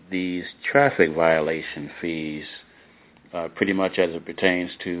these traffic violation fees, pretty much as it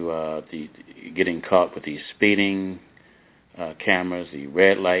pertains to the getting caught with these speeding cameras, the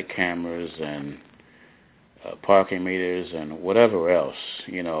red light cameras, and parking meters, and whatever else,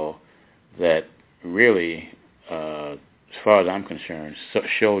 that really, as far as I'm concerned,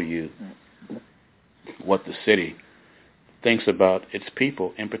 show you what the city thinks about its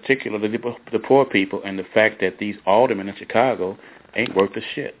people, in particular the poor people, and the fact that these aldermen in Chicago ain't worth a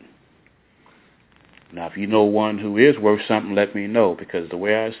shit. Now, if you know one who is worth something, let me know, because the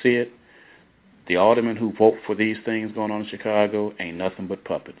way I see it, the aldermen who vote for these things going on in Chicago ain't nothing but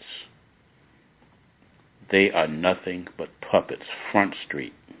puppets. They are nothing but puppets, Front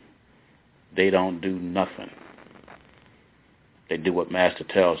Street. They don't do nothing. They do what Master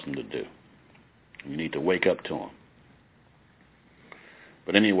tells them to do. You need to wake up to him.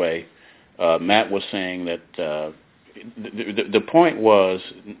 But anyway, Matt was saying that the point was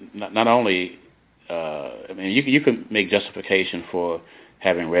not only, you can make justification for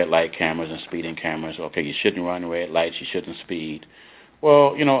having red light cameras and speeding cameras. Okay, you shouldn't run red lights, you shouldn't speed.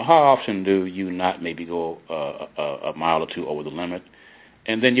 Well, how often do you not maybe go a mile or two over the limit?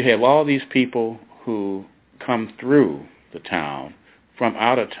 And then you have all these people who come through the town from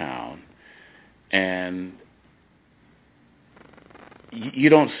out of town, and you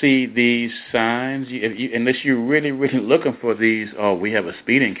don't see these signs unless you're really, really looking for these. Oh, we have a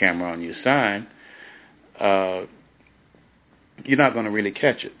speeding camera on your sign. You're not going to really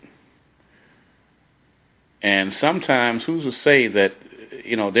catch it. And sometimes, who's to say that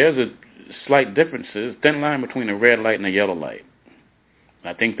there's a slight difference, thin line between a red light and a yellow light.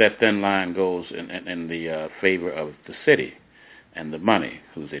 I think that thin line goes in the favor of the city and the money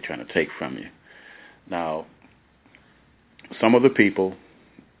who's they're trying to take from you. Now, some of the people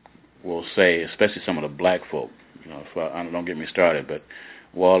will say, especially some of the black folk, don't get me started, but,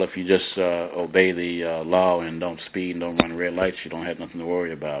 well, if you just obey the law and don't speed and don't run red lights, you don't have nothing to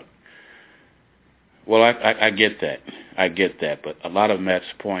worry about. Well, I get that, but a lot of Matt's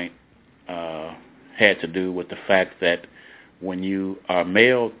point had to do with the fact that when you are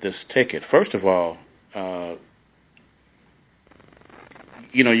mailed this ticket, first of all,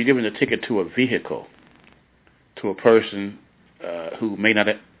 you're giving the ticket to a vehicle, to a person who may not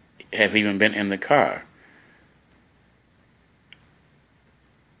have even been in the car.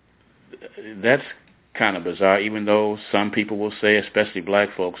 That's kind of bizarre, even though some people will say, especially black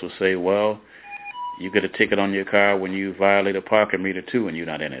folks, will say, well, you get a ticket on your car when you violate a parking meter too and you're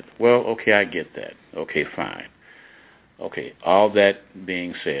not in it. Well, okay, I get that. Okay, fine. Okay, all that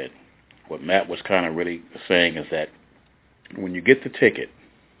being said, what Matt was kind of really saying is that when you get the ticket,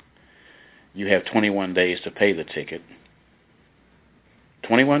 you have 21 days to pay the ticket.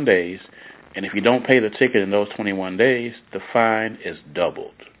 21 days, and if you don't pay the ticket in those 21 days, the fine is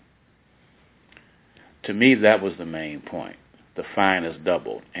doubled. To me, that was the main point. The fine is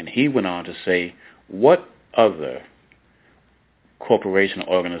doubled. And he went on to say, what other corporation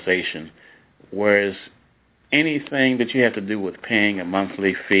or organization, whereas anything that you have to do with paying a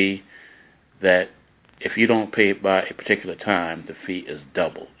monthly fee, that if you don't pay it by a particular time, the fee is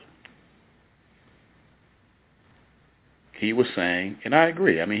doubled. He was saying, and I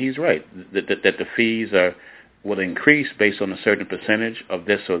agree, he's right, that the fees will increase based on a certain percentage of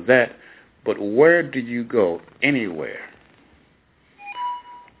this or that, but where do you go anywhere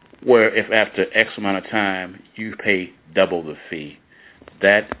where if after X amount of time you pay double the fee?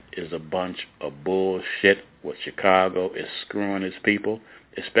 That is a bunch of bullshit. What Chicago is screwing its people,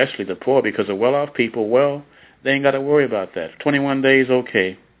 especially the poor, because the well-off people, well, they ain't got to worry about that. 21 days,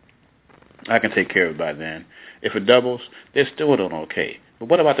 okay, I can take care of it by then. If it doubles, they're still doing okay. But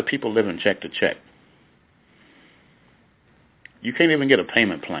what about the people living check to check? You can't even get a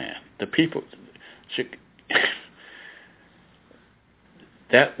payment plan. The people,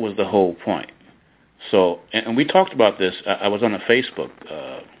 that was the whole point. So, and we talked about this. I was on a Facebook,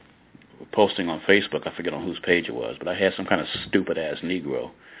 posting on Facebook. I forget on whose page it was, but I had some kind of stupid-ass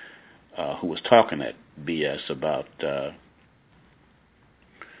Negro who was talking that BS about,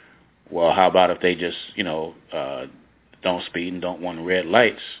 well, how about if they just, don't speed and don't want red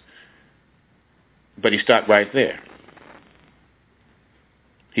lights? But he stopped right there.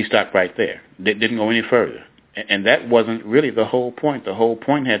 He stopped right there. Didn't go any further. And that wasn't really the whole point. The whole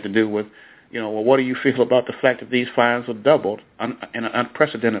point had to do with Well, what do you feel about the fact that these fines are doubled in an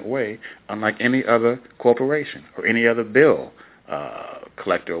unprecedented way, unlike any other corporation or any other bill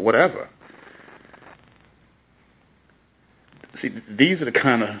collector or whatever? See, these are the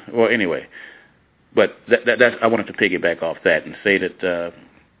kind of, well, anyway, but that's, I wanted to piggyback off that and say that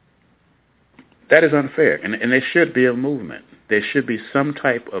that is unfair, and there should be a movement. There should be some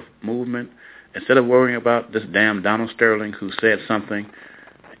type of movement. Instead of worrying about this damn Donald Sterling who said something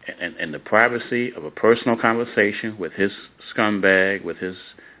in the privacy of a personal conversation with his scumbag, with his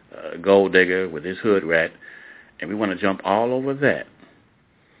gold digger, with his hood rat, and we want to jump all over that.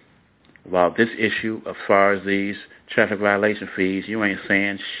 While this issue, as far as these traffic violation fees, you ain't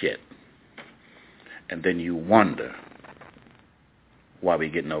saying shit. And then you wonder why we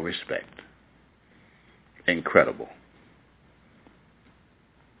get no respect. Incredible.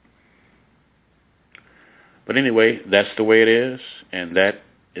 But anyway, that's the way it is, and that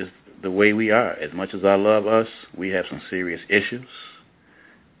is the way we are. As much as I love us, we have some serious issues,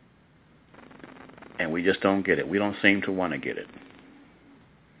 and we just don't get it. We don't seem to want to get it.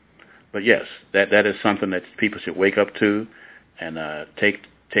 But yes, that is something that people should wake up to and take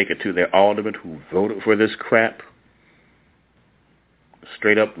it to their alderman who voted for this crap,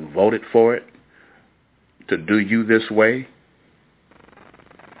 straight up voted for it, to do you this way.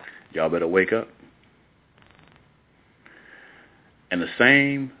 Y'all better wake up. And the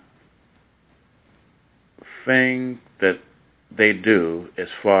same thing that they do as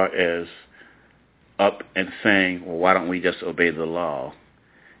far as up and saying, well, why don't we just obey the law,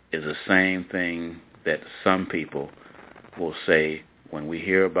 is the same thing that some people will say when we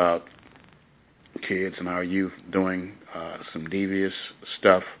hear about kids and our youth doing some devious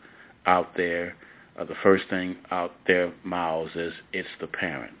stuff out there. The first thing out their mouths is, it's the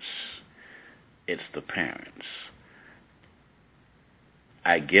parents. It's the parents.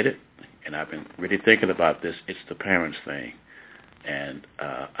 I get it, and I've been really thinking about this it's the parents thing. And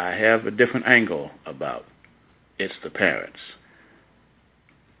I have a different angle about it's the parents.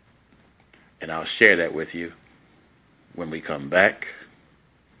 And I'll share that with you when we come back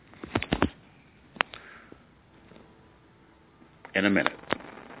in a minute.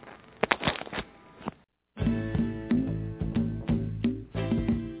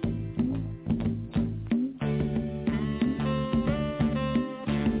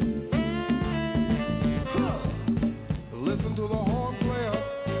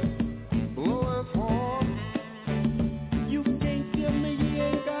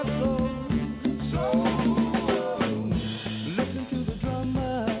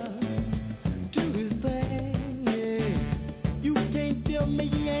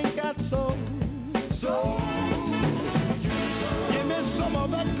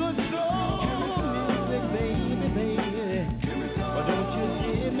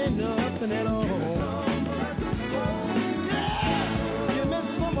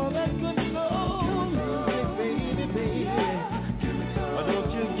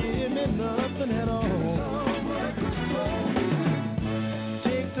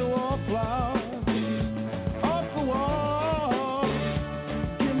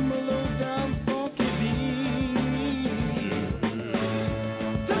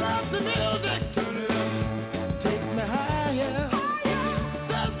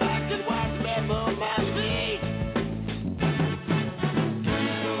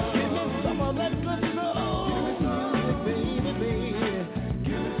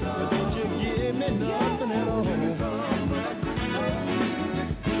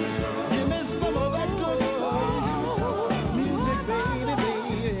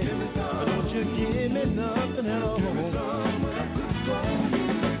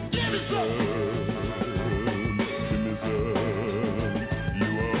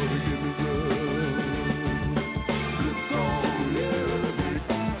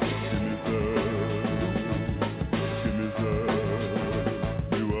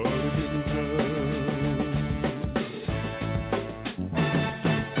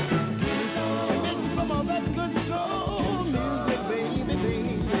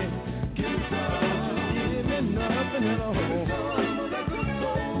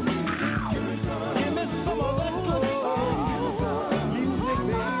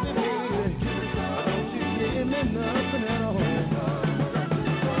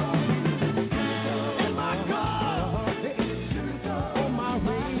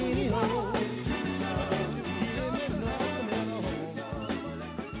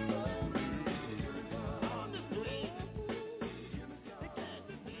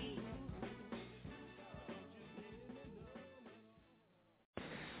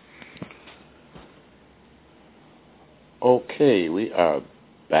 Okay, we are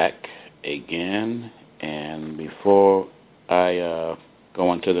back, again. And before I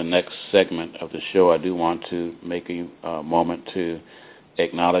go into the next segment of the show, I do want to make a moment to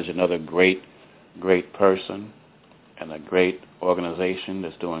acknowledge another great person and a great organization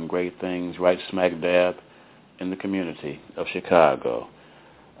that's doing great things right smack dab in the community of Chicago.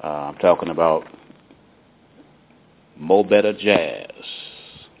 I'm talking about Mo Better Jazz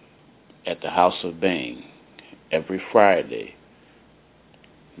at the House of Bing every Friday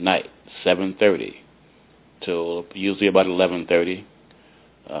night, 7:30 till usually about 11:30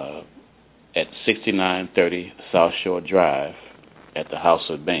 at 6930 South Shore Drive at the House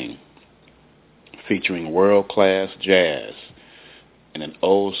of Bing, featuring world-class jazz in an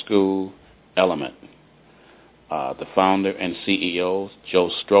old-school element. The founder and CEO, Joe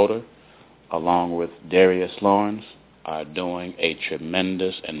Stroder, along with Darius Lawrence, are doing a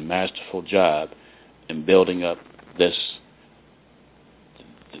tremendous and masterful job in building up this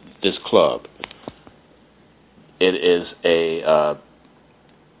club. It is a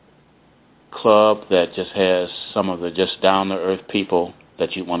club that just has some of the just down-to-earth people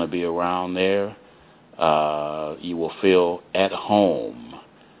that you want to be around there. You will feel at home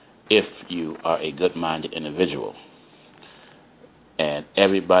if you are a good-minded individual. And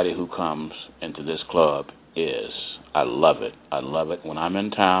everybody who comes into this club I love it. I love it. When I'm in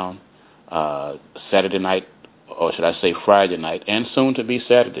town, Saturday night, or should I say Friday night, and soon to be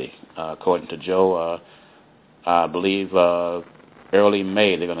Saturday, according to Joe, I believe early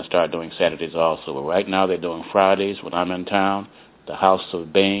May they're going to start doing Saturdays also. But right now they're doing Fridays when I'm in town. The House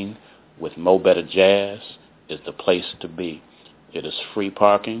of Bing with Mo Better Jazz is the place to be. It is free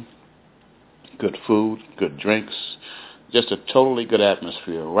parking, good food, good drinks, just a totally good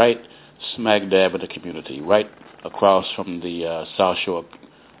atmosphere right smack dab in the community, right across from the South Shore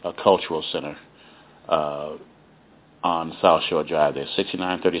Cultural Center on South Shore Drive there,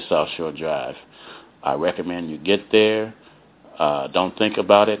 6930 South Shore Drive. I recommend you get there. Don't think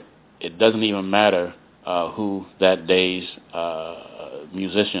about it. It doesn't even matter who that day's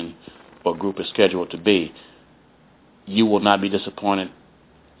musician or group is scheduled to be. You will not be disappointed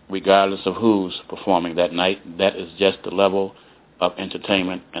regardless of who's performing that night. That is just the level of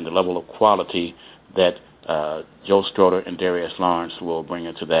entertainment and the level of quality that Joe Stroder and Darius Lawrence will bring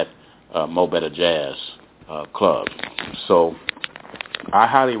into that Mo Better Jazz club. So I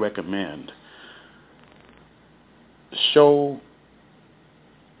highly recommend show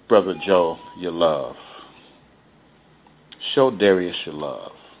Brother Joe your love. Show Darius your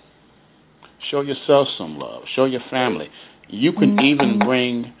love. Show yourself some love. Show your family. You can even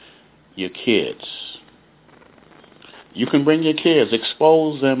bring your kids. You can bring your kids.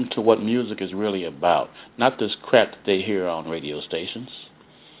 Expose them to what music is really about, not this crap that they hear on radio stations.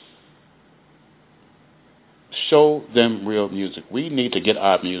 Show them real music. We need to get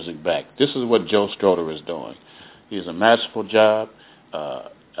our music back. This is what Joe Stroder is doing. He has a masterful job,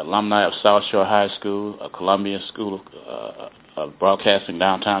 alumni of South Shore High School, a Columbia School of Broadcasting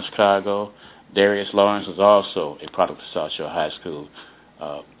downtown Chicago. Darius Lawrence is also a product of South Shore High School.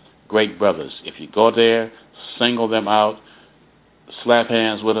 Great brothers. If you go there, single them out, slap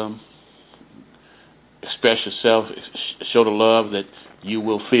hands with them, express yourself, show the love that you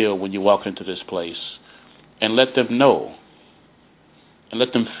will feel when you walk into this place, and let them know and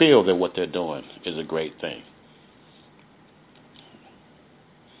let them feel that what they're doing is a great thing.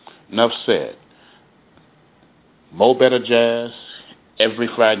 Enough said. Mo Better Jazz, every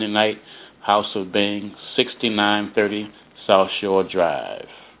Friday night, House of Bing, 6930 South Shore Drive.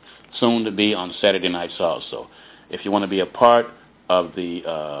 Soon to be on Saturday nights also. If you want to be a part of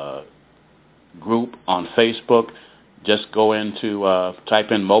the group on Facebook, just go into,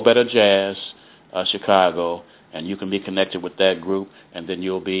 type in Mo Better Jazz Chicago, and you can be connected with that group, and then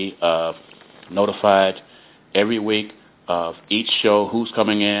you'll be notified every week of each show, who's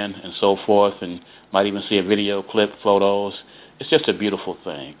coming in, and so forth, and might even see a video clip, photos. It's just a beautiful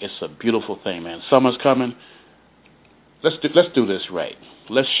thing. It's a beautiful thing, man. Summer's coming. Let's do this right.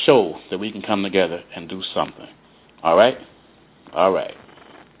 Let's show that we can come together and do something. All right? All right.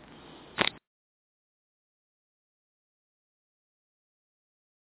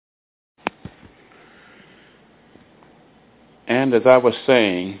 And as I was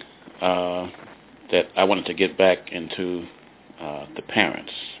saying, that I wanted to get back into the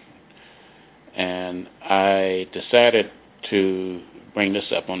parents. And I decided to bring this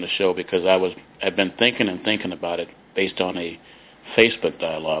up on the show because I've been thinking about it based on a Facebook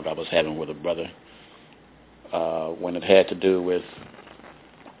dialogue I was having with a brother when it had to do with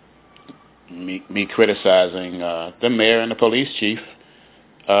me criticizing the mayor and the police chief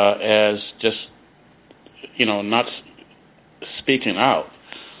as just, not speaking out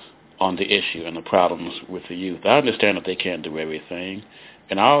on the issue and the problems with the youth. I understand that they can't do everything,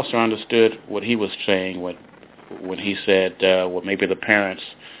 and I also understood what he was saying when he said, well, maybe the parents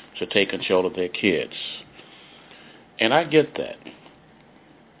should take control of their kids. And I get that.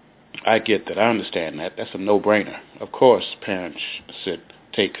 I understand that. That's a no-brainer. Of course, parents should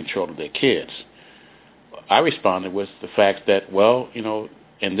take control of their kids. I responded with the fact that, well,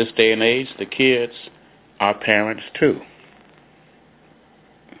 in this day and age, the kids are parents too.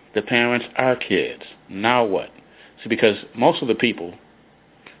 The parents are kids. Now what? See, because most of the people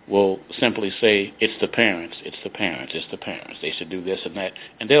will simply say, it's the parents, it's the parents, it's the parents. They should do this and that.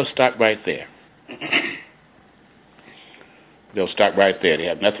 And they'll stop right there. They'll stop right there. They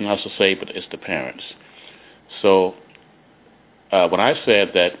have nothing else to say, but it's the parents. So when I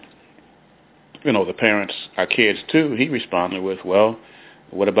said that, the parents are kids too, he responded with, well,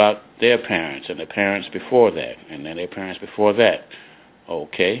 what about their parents and the parents before that and then their parents before that?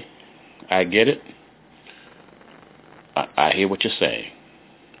 Okay, I get it. I hear what you're saying.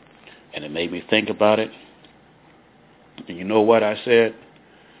 And it made me think about it. And you know what I said?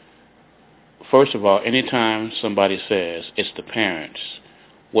 First of all, anytime somebody says it's the parents,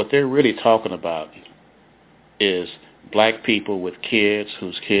 what they're really talking about is black people with kids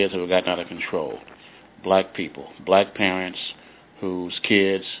whose kids have gotten out of control. Black people, black parents whose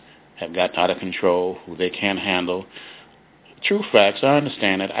kids have gotten out of control, who they can't handle. True facts, I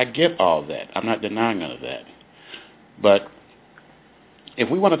understand that. I get all that. I'm not denying none of that. But if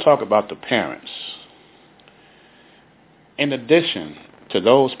we want to talk about the parents, in addition to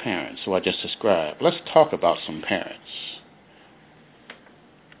those parents who I just described, let's talk about some parents.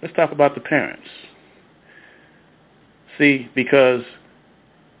 Let's talk about the parents. See, because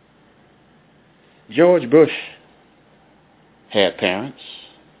George Bush had parents.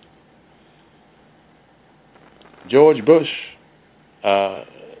 George Bush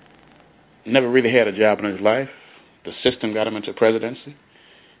never really had a job in his life. The system got him into presidency.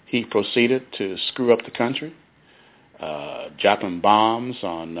 He proceeded to screw up the country, dropping bombs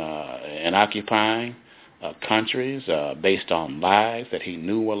on and occupying countries based on lies that he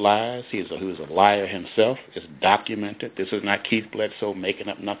knew were lies. He was a liar himself. It's documented. This is not Keith Bledsoe making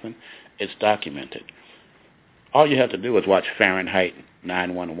up nothing. It's documented. All you have to do is watch Fahrenheit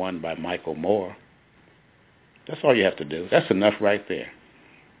 9/11 by Michael Moore. That's all you have to do. That's enough right there.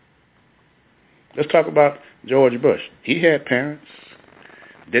 Let's talk about George Bush. He had parents.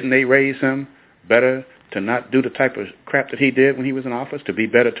 Didn't they raise him better to not do the type of crap that he did when he was in office, to be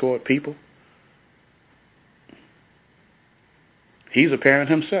better toward people? He's a parent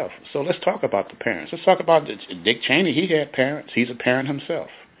himself. So let's talk about the parents. Let's talk about Dick Cheney. He had parents. He's a parent himself.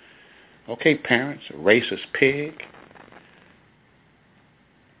 Okay, parents, racist pig,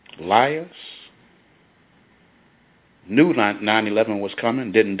 liars, knew 9/11 was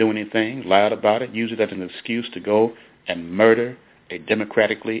coming, didn't do anything, lied about it, used it as an excuse to go and murder a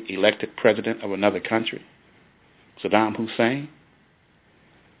democratically elected president of another country, Saddam Hussein.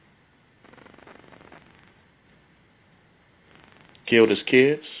 Killed his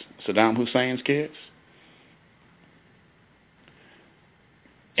kids, Saddam Hussein's kids.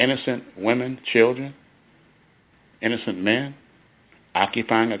 Innocent women, children, innocent men,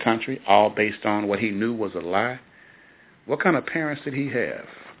 occupying a country, all based on what he knew was a lie. What kind of parents did he have?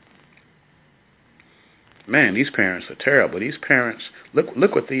 Man, these parents are terrible. These parents,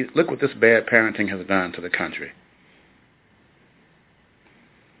 look what this bad parenting has done to the country.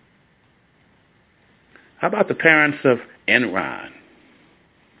 How about the parents of Enron?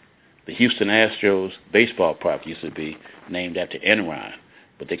 The Houston Astros baseball park used to be named after Enron,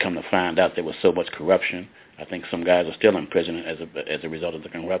 but they come to find out there was so much corruption. I think some guys are still in prison as a result of the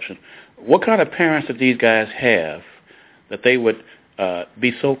corruption. What kind of parents did these guys have that they would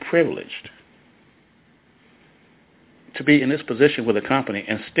be so privileged to be in this position with a company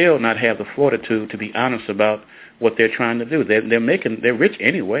and still not have the fortitude to be honest about what they're trying to do? They're rich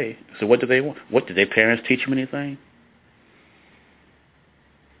anyway. So what do they want? What did their parents teach them anything?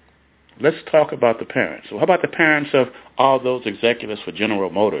 Let's talk about the parents. So how about the parents of all those executives for General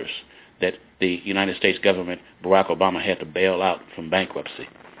Motors that the United States government, Barack Obama, had to bail out from bankruptcy?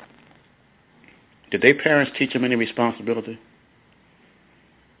 Did their parents teach them any responsibility?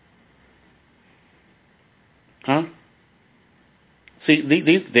 Huh? See,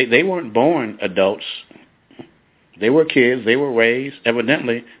 they weren't born adults. They were kids. They were raised.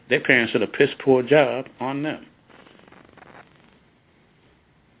 Evidently, their parents did a piss-poor job on them.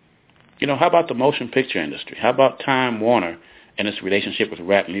 How about the motion picture industry? How about Time Warner and its relationship with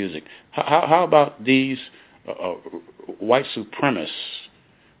rap music? How about these white supremacists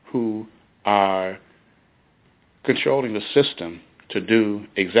who are controlling the system to do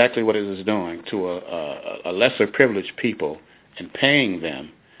exactly what it is doing to a lesser privileged people and paying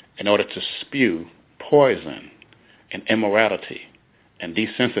them in order to spew poison and immorality and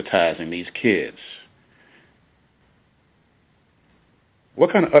desensitizing these kids.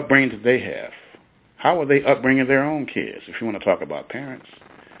 What kind of upbringing did they have? How are they upbringing their own kids, if you want to talk about parents?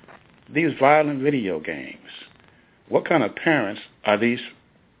 These violent video games. What kind of parents are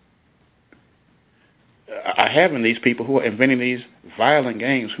having these people who are inventing these violent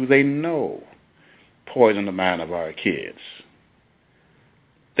games who they know poison the mind of our kids?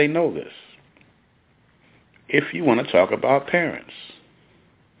 They know this. If you want to talk about parents,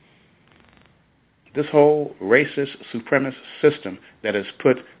 this whole racist, supremacist system that has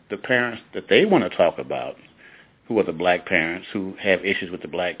put the parents that they want to talk about, who are the black parents who have issues with the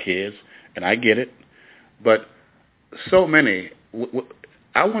black kids, and I get it, but so many,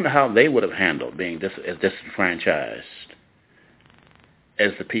 I wonder how they would have handled being as disenfranchised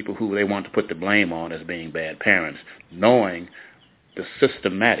as the people who they want to put the blame on as being bad parents, knowing the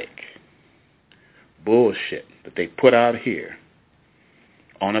systematic bullshit that they put out here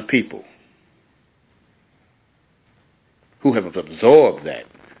on a people who have absorbed that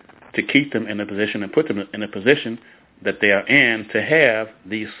to keep them in a position and put them in a position that they are in to have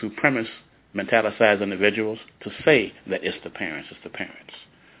these supremacist, mentalicized individuals to say that it's the parents, it's the parents.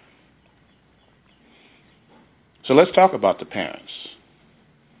 So let's talk about the parents.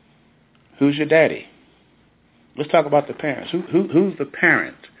 Who's your daddy? Let's talk about the parents. Who's the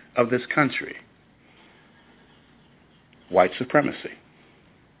parent of this country? White supremacy.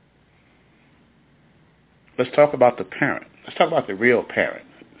 Let's talk about the parent. Let's talk about the real parent.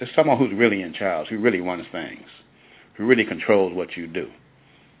 There's someone who's really in charge, who really runs things, who really controls what you do,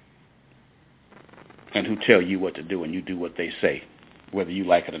 and who tell you what to do, and you do what they say, whether you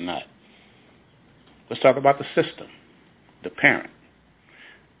like it or not. Let's talk about the system, the parent,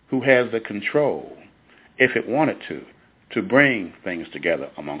 who has the control, if it wanted to bring things together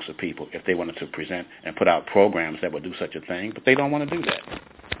amongst the people, if they wanted to present and put out programs that would do such a thing, but they don't want to do that.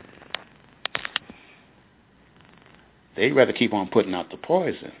 They'd rather keep on putting out the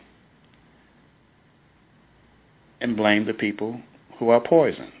poison and blame the people who are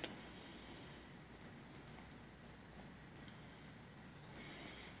poisoned.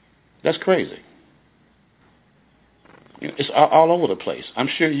 That's crazy. It's all over the place. I'm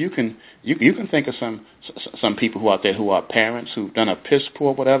sure you can think of some people who out there who are parents who've done a piss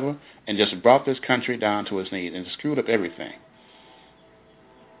poor whatever and just brought this country down to its knees and screwed up everything.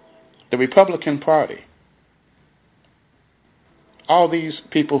 The Republican Party. All these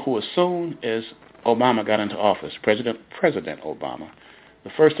people who, as soon as Obama got into office, President Obama, the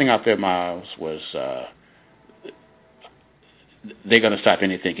first thing out their mouths was they're going to stop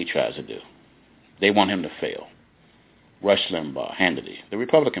anything he tries to do. They want him to fail. Rush Limbaugh, Hannity, the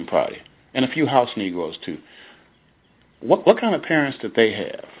Republican Party, and a few House Negroes too. What kind of parents did they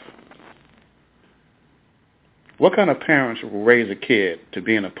have? What kind of parents will raise a kid to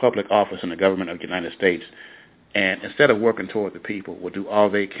be in a public office in the government of the United States, and instead of working toward the people, will do all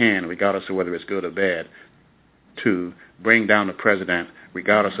they can, regardless of whether it's good or bad, to bring down the president,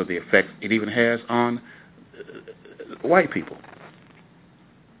 regardless of the effect it even has on white people,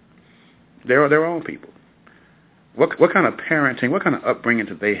 their own people? What kind of parenting, what kind of upbringing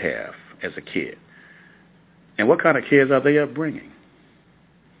do they have as a kid? And what kind of kids are they upbringing?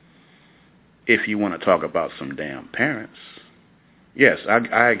 If you want to talk about some damn parents, yes,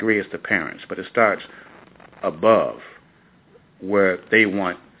 I agree it's the parents, but it starts above where they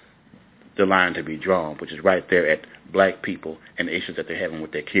want the line to be drawn, which is right there at black people and the issues that they're having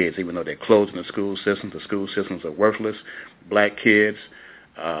with their kids, even though they're closing the school systems are worthless. Black kids,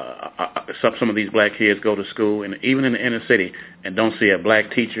 some of these black kids go to school, and even in the inner city, and don't see a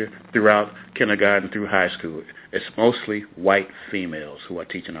black teacher throughout kindergarten through high school. It's mostly white females who are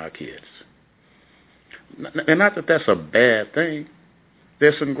teaching our kids. And not that that's a bad thing.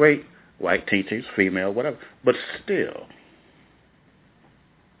 There's some great white teachers, female, whatever, but still,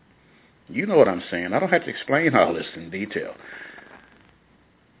 you know what I'm saying. I don't have to explain all this in detail.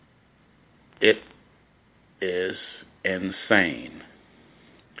 It is insane.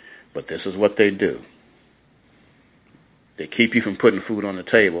 But this is what they do. They keep you from putting food on the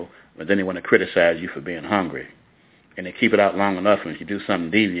table, but then they want to criticize you for being hungry. And they keep it out long enough, and if you do something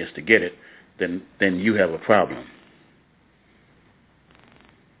devious to get it, then you have a problem.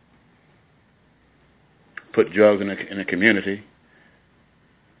 Put drugs in the community.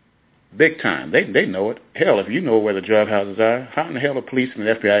 Big time. They know it. Hell, if you know where the drug houses are, how in the hell the police and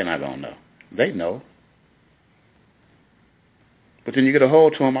the FBI are not going to know? They know. But then you get a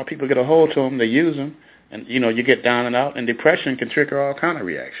hold to them, our people get a hold to them, they use them, And, you get down and out, and depression can trigger all kind of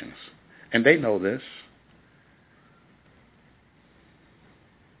reactions. And they know this.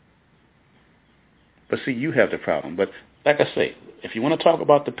 But see, you have the problem. But like I say, if you want to talk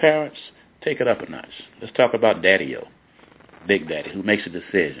about the parents, take it up a notch. Let's talk about Daddy-O, Big Daddy, who makes a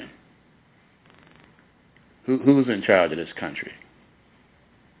decision. Who's in charge of this country?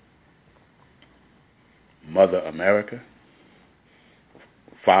 Mother America?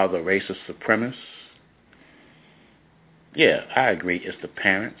 Father racist supremacist? Yeah, I agree, it's the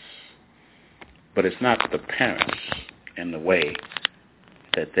parents. But it's not the parents in the way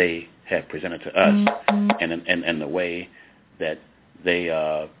that they have presented to us and the way that they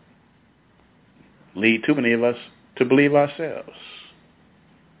lead too many of us to believe ourselves.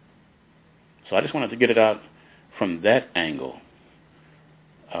 So I just wanted to get it out from that angle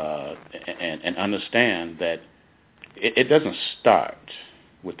and understand that it doesn't start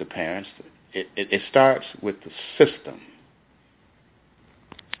with the parents. It starts with the system.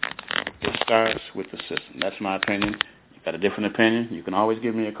 It starts with the system. That's my opinion. You've got a different opinion, you can always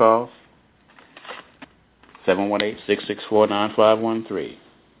give me a call. 718-664-9513.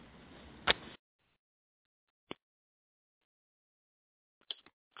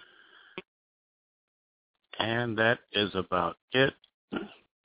 And that is about it.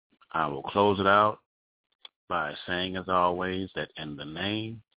 I will close it out by saying, as always, that in the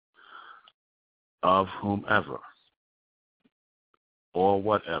name of whomever or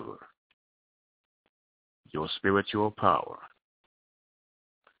whatever, your spiritual power.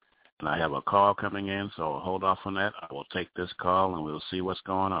 And I have a call coming in, so I'll hold off on that. I will take this call, and we'll see what's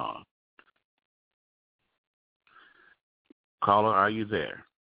going on. Caller, are you there?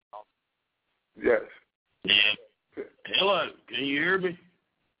 Yes. Yeah. Hello. Can you hear me?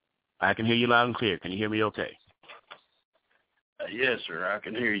 I can hear you loud and clear. Can you hear me okay? Yes, sir. I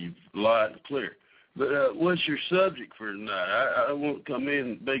can hear you loud and clear. But what's your subject for tonight? I won't come in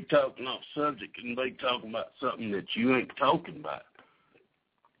and be talking off subject and be talking about something that you ain't talking about.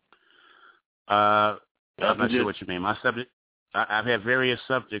 I'm not sure what you mean. My subject, I've had various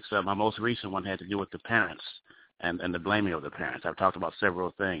subjects. My most recent one had to do with the parents and the blaming of the parents. I've talked about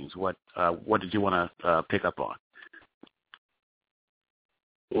several things. What did you want to pick up on?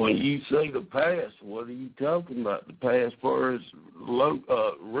 When you say the past, what are you talking about? The past, as far as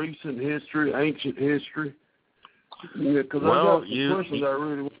recent history, ancient history? Yeah, because questions I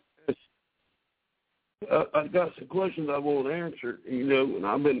really want to ask. I got some questions I want to answer, and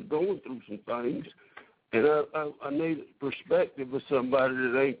I've been going through some things, and I need a perspective of somebody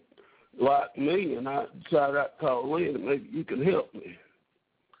that ain't like me, and I decided I'd call in, and maybe you can help me.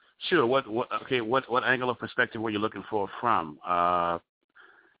 Sure. What angle of perspective were you looking for from?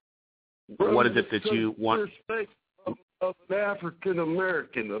 What is it that you want? Perspective of an African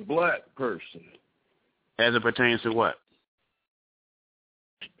American, a black person. As it pertains to what?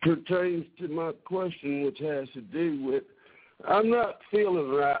 Pertains to my question, which has to do with, I'm not feeling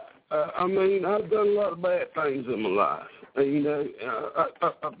right. I've done a lot of bad things in my life.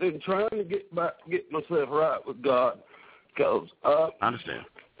 I've been trying to get myself right with God, because I understand.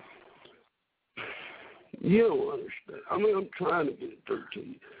 You don't understand. I'm trying to get it through to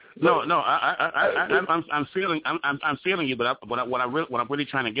you. No, I'm feeling you, but what I'm really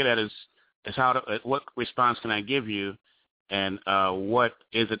trying to get at is what response can I give you, and what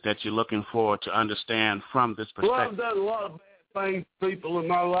is it that you're looking for to understand from this perspective? Well, I've done a lot of bad things to people in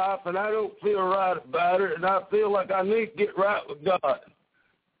my life, and I don't feel right about it, and I feel like I need to get right with God.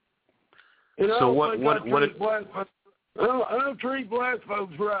 And so I don't treat black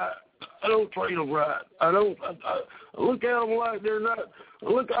folks right. I don't treat them right. I look at them like they're not.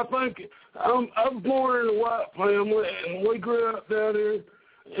 I think I'm born in a white family, and we grew up down here,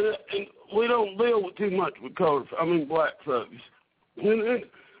 and we don't deal with too much with black folks.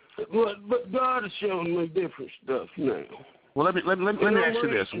 But God is showing me different stuff now. Well, let me ask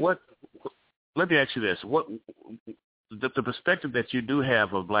you this. Let me ask you this. What the perspective that you do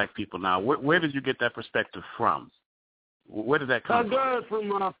have of black people now? Where did you get that perspective from? Where did that come from? I got it from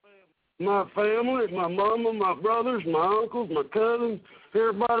my family, my mama, my brothers, my uncles, my cousins,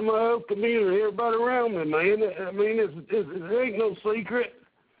 everybody in my whole community, everybody around me, man. It ain't no secret.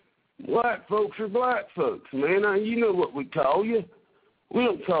 Black folks are black folks, man. You know what we call you. We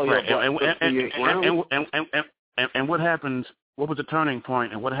don't call you And what happened? What was the turning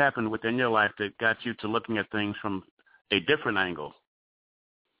point, and what happened within your life that got you to looking at things from a different angle?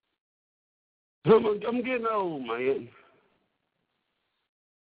 I'm getting old, man.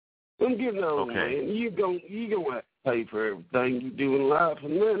 I'm getting old, man. You gonna have to pay for everything you do in life,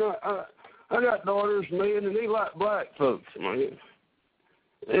 and man, I got daughters, man, and they like black folks, man.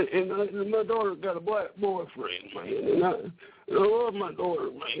 And my daughter's got a black boyfriend, man, and I love my daughter,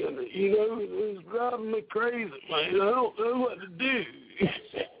 man. You know, it's driving me crazy, man. I don't know what to do.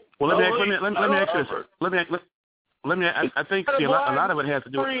 Well, let me ask you this. I think a lot of it has to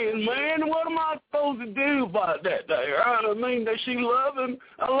do with... Man, what am I supposed to do about that there? I mean, does she love him?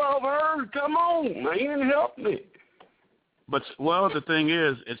 I love her. Come on, man, help me. But, well, the thing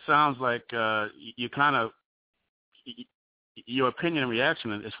is, it sounds like you kind of... Your opinion and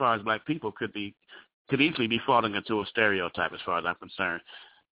reaction as far as black people could easily be falling into a stereotype as far as I'm concerned,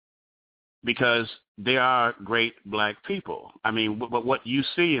 because they are great black people. I mean, but what you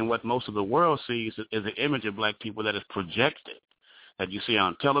see and what most of the world sees is an image of black people that is projected, that you see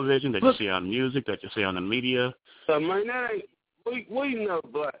on television, that you see on music, that you see on the media. I mean, we know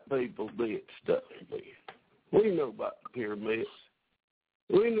black people did stuff, man. We know about the pyramids.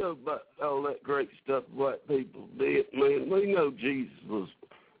 We know about all that great stuff black people did, man. We know Jesus was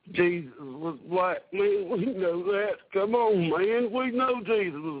black, man. We know that. Come on, man. We know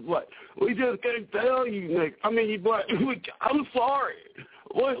Jesus was black. We just can't tell you, Nick. I mean, you black. I'm sorry.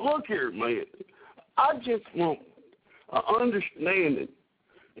 Look here, man. I just want an understanding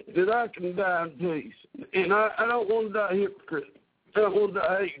that I can die in peace. And I don't want to die hypocrite. I don't want to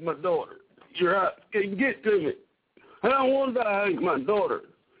die hating my daughter. You're right. Can you get to me? I don't want to die hating my daughter,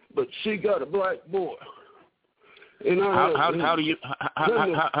 but she got a black boy. And how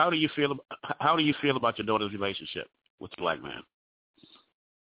do you feel about your daughter's relationship with the black man?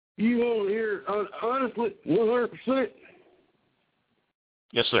 You want to hear honestly, 100%?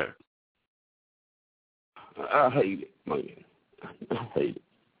 Yes, sir. I hate it, man. I hate it.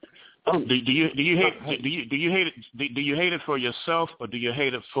 Do you hate it for yourself, or do you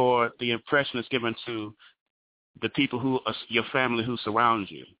hate it for the impression it's given to the people who are your family who surround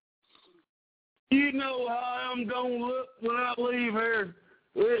you? You know how I'm going to look when I leave here.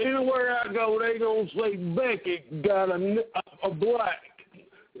 Anywhere I go, they going to say Becky got a black.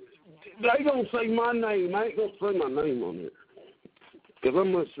 They going to say my name. I ain't going to say my name on it. Because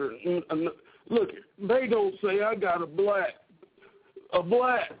I'm not sure. Look, they going to say I got a black. I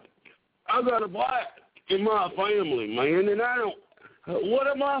got a black in my family, man, and I don't. What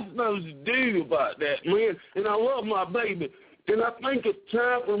am I supposed to do about that, man? And I love my baby, and I think it's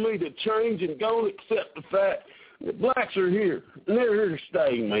time for me to change and go and accept the fact that blacks are here, and they're here to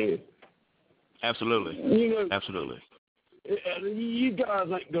stay, man. Absolutely. You know, absolutely. You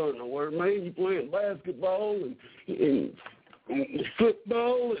guys ain't going nowhere, man. You playing basketball and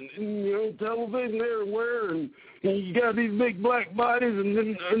football and you know, television everywhere, and you got these big black bodies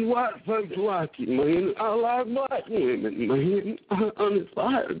and white folks like you, man. I like black women, man. I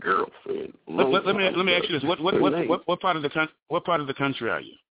had a girlfriend. Let me ask you this: what part of the country are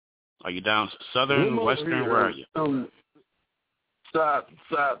you? Are you down southern, western? Where are you?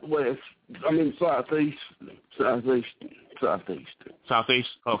 Southwest. I mean southeast. Southeast.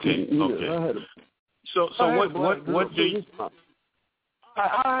 Okay. Okay. So what do you?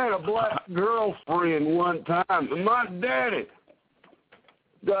 I had a black girlfriend one time, and my daddy,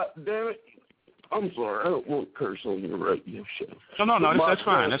 God damn it, I'm sorry, I don't want to curse on your radio show. No, that's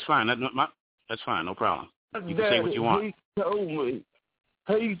fine. That's fine. That's fine. No problem. You can say what you want. He told me,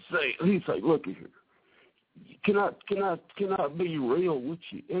 he say, look here, can I be real with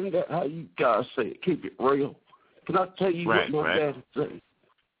you? Isn't that how you guys say it? Keep it real. Can I tell you what my daddy said?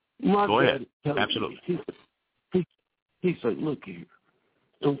 Go ahead. Absolutely. He said, look here,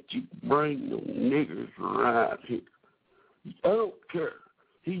 don't you bring no niggers right here. I don't care.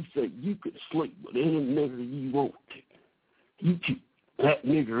 He said, you could sleep with any nigger you want to. You keep that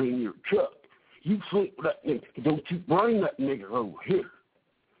nigger in your truck. You sleep with that nigger. Don't you bring that nigger over here.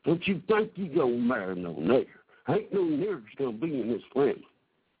 Don't you think you gonna marry no nigger. Ain't no niggers gonna be in this family.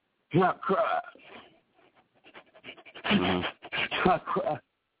 And I cried. Mm-hmm. I cried.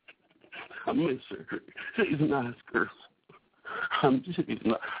 I miss her. She's a nice girl. Her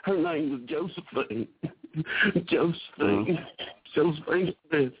name was Josephine. Josephine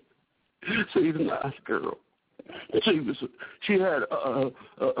Smith. She's a nice girl. She had a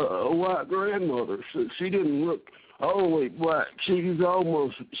white grandmother. So she didn't look all the way black. She's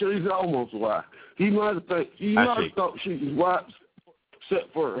almost white. You might have thought she was white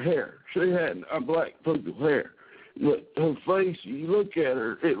except for her hair. She had a black purple hair. But her face, you look at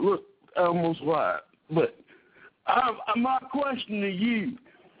her, it looked almost white. But my question to you,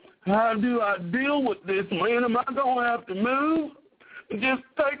 how do I deal with this, man? Am I going to have to move and just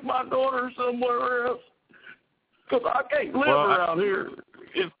take my daughter somewhere else? Because I can't live around here.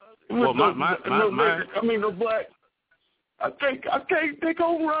 No black. I can't, they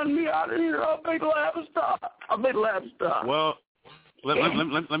going to run me out of here. I'll be livestock. Well, let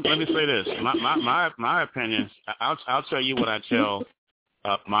me say this. My opinion. I'll tell you what I tell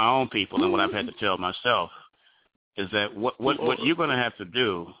my own people and what I've had to tell myself is that what you're going to have to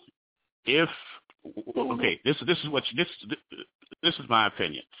do this is my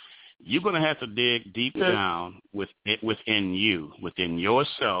opinion. You're going to have to dig deep down within you, within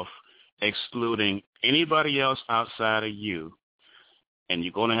yourself, excluding anybody else outside of you. And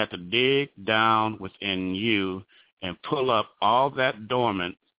you're going to have to dig down within you and pull up all that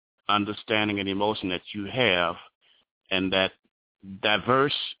dormant understanding and emotion that you have and that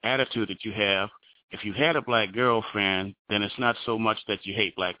diverse attitude that you have. If you had a black girlfriend, then it's not so much that you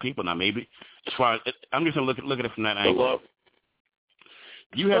hate black people. Now, maybe as far as I'm just going to look at it from that angle.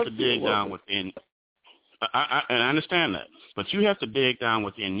 You have to dig down within. And I understand that, but you have to dig down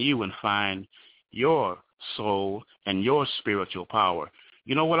within you and find your soul and your spiritual power.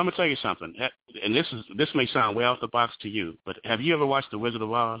 You know what? I'm gonna tell you something, and this may sound way off the box to you, but have you ever watched The Wizard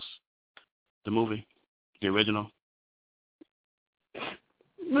of Oz, the movie, the original?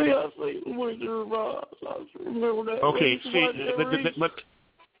 Me, I see The Wizard of Oz. I remember that. Okay, but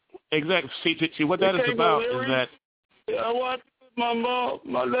exactly. See, what that is about is that. I watched it with my mom,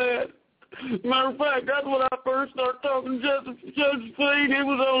 my dad. Matter of fact, that's when I first started talking to Josephine. It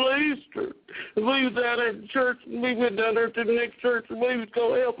was on Easter. We was out at the church, and we went down there to the next church, and we was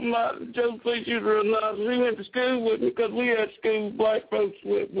going to help them out. And Josephine, she was real nice. She went to school with me because we had school black folks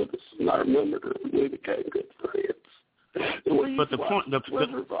went with us, and I remember her. We became good friends. But the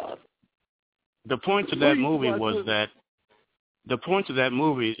point to that movie was that the point to that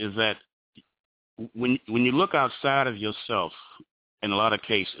movie is that when you look outside of yourself, in a lot of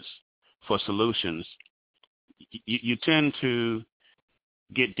cases, for solutions, you tend to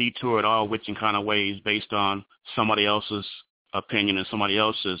get detoured all which and kind of ways based on somebody else's opinion and somebody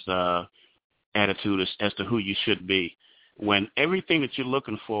else's attitude as to who you should be. When everything that you're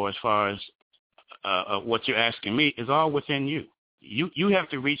looking for as far as what you're asking me is all within you. You have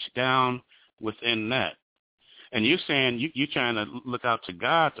to reach down within that. And you're saying you're trying to look out to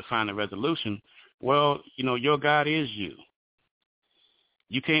God to find a resolution. Well, your God is you.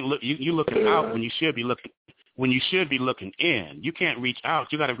 You can't look. You're looking out when you should be looking. When you should be looking in. You can't reach out.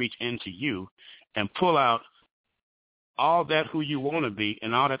 You got to reach into you, and pull out all that who you want to be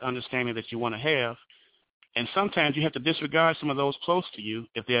and all that understanding that you want to have. And sometimes you have to disregard some of those close to you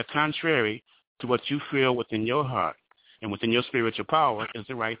if they are contrary to what you feel within your heart and within your spiritual power is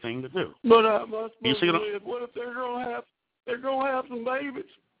the right thing to do. But what if they're gonna have some babies?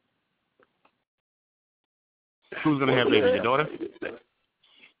 Who's gonna have babies? Your daughter?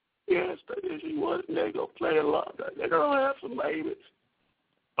 Yes, they're gonna play a lot. They're gonna have some babies.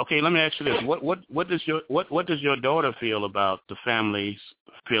 Okay, let me ask you this: what does your daughter feel about the family's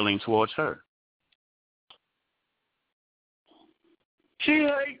feeling towards her? She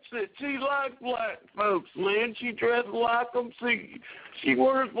hates it. She likes black folks, man. She dresses like them. She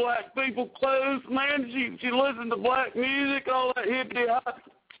wears black people clothes, man. She listens to black music, all that hippie hop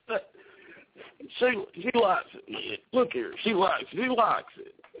stuff. She likes it, man. Look here, she likes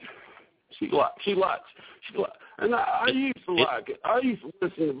it. She likes. And I used to like it. I used to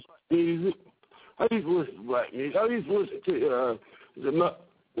listen to black music. I used to listen to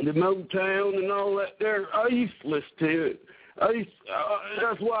the Motown and all that there. I used to listen to it.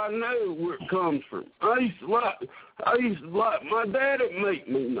 That's why I know where it comes from. I used to like my dad would make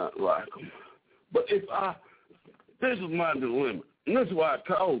me not like them. But this is my dilemma, and this is why I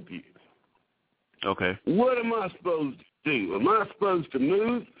called you. Okay. What am I supposed to do? Am I supposed to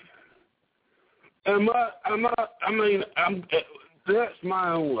move? That's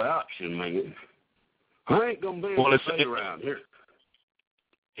my only option, man. I ain't gonna be able to stay around here.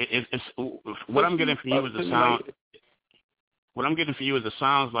 What I'm getting from you is a sound. What I'm getting from you is it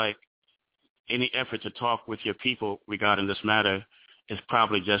sounds like any effort to talk with your people regarding this matter is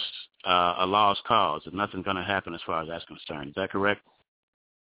probably just a lost cause, and nothing's going to happen as far as that's concerned. Is that correct?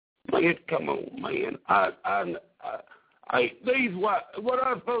 Man, come on, man. What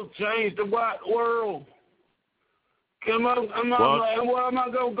I'm supposed to change the white world? Come on, am I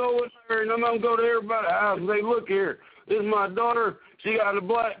going to go in there and I'm going to go to everybody's house and say, look here, this is my daughter. She got a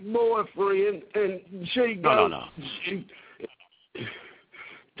black boyfriend, and she goes. No.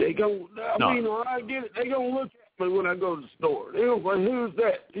 I get it. They gonna look at me when I go to the store. They gonna say, "Who's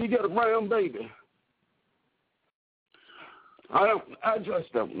that? You got a brown baby?" I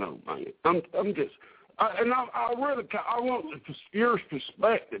just don't know, man. I want your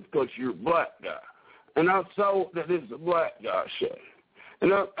perspective because you're a black guy, and I saw that it's a black guy show,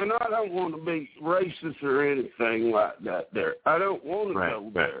 and I don't want to be racist or anything like that. There, I don't want to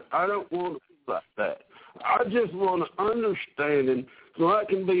go there. I don't want to be like that. I just want an understanding so I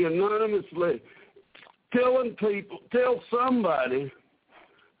can be anonymously tell somebody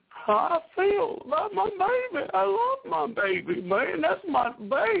how I feel about my baby. I love my baby, man. That's my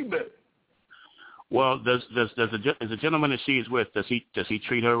baby. Well, is the gentleman that she's with, does he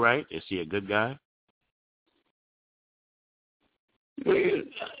treat her right? Is he a good guy? Man,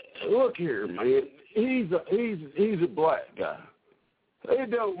 look here, man. He's a black guy.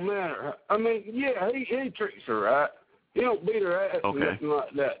 It don't matter. I mean, yeah, he treats her right. He don't beat her ass or nothing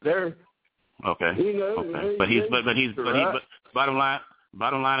like that. There. Okay. You know. Okay. But bottom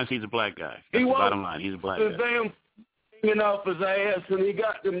line is he's a black guy. That's the bottom line. He's a black guy. Damn hanging off his ass, and he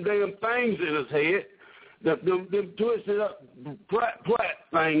got them damn things in his head. Them twisted up plat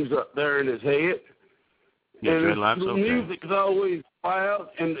things up there in his head. Yeah, and the music's always loud,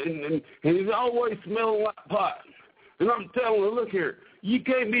 and he's always smelling like pot. And I'm telling you, look here, you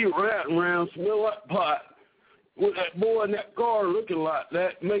can't be riding around smelling like pot with that boy in that car looking like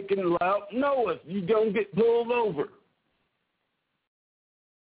that, making loud noise. You're going to get pulled over.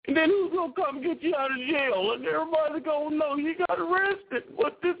 And then who's going to come get you out of jail? And everybody's going to know you got arrested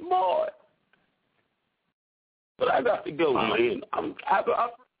with this boy. But I got to go, man. I'm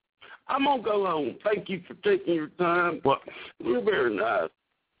going to go home. Thank you for taking your time. Well, you're very nice.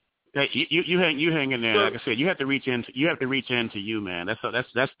 Hey, you hang in there. Like I said, you have to reach into you, man.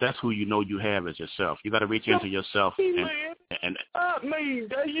 That's who you know you have as yourself. You got to reach into yourself. And I mean,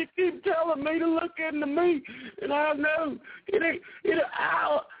 you keep telling me to look into me, and I know if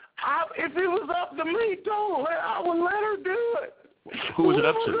it was up to me, totally, I would let her do it. Who was it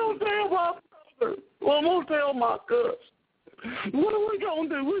up to? I'm gonna tell my cuz. What are we gonna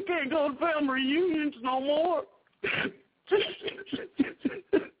do? We can't go to family reunions no more.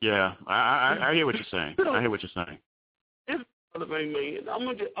 Yeah, I hear what you're saying. It's I mean, man.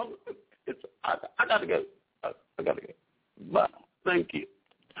 I gotta go. I gotta go. Bye. Thank you.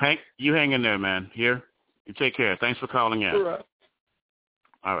 Hank, you hang in there, man. Here, you take care. Thanks for calling in. All right.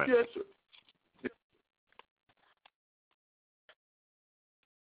 All right. Yes, sir.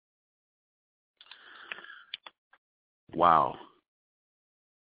 Wow.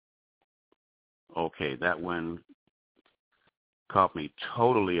 Okay, that one caught me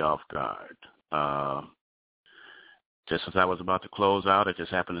totally off guard. Just as I was about to close out, I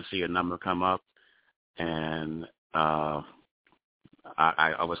just happened to see a number come up, and I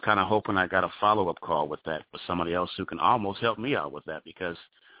was kind of hoping I got a follow-up call with that with somebody else who can almost help me out with that, because,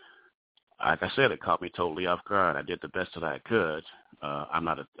 like I said, it caught me totally off guard. I did the best that I could. I'm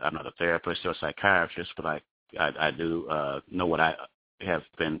not a therapist or a psychiatrist, but I do know what I have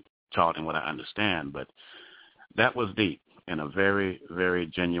been taught and what I understand. But that was deep and a very, very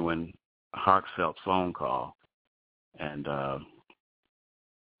genuine, heartfelt phone call, and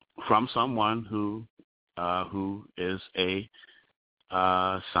from someone who is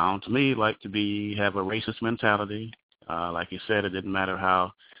sound to me like to have a racist mentality. Like you said, it didn't matter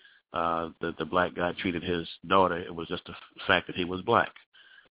how the black guy treated his daughter. It was just the fact that he was black.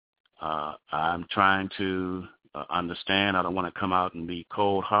 I'm trying to understand. I don't want to come out and be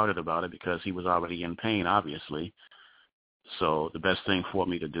cold-hearted about it, because he was already in pain, obviously. So the best thing for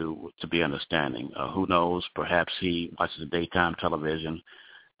me to do to be understanding. Who knows? Perhaps he watches daytime television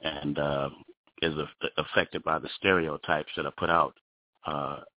and is affected by the stereotypes that are put out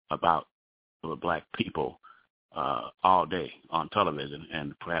about the black people all day on television,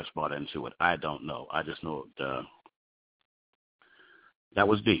 and perhaps bought into it. I don't know. I just know that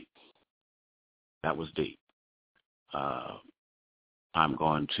was deep. That was deep. I'm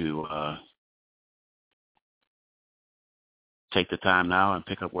going to take the time now and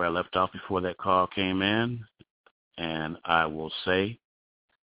pick up where I left off before that call came in, and I will say,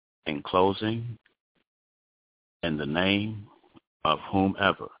 in closing, in the name of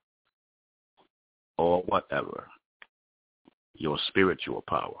whomever or whatever, your spiritual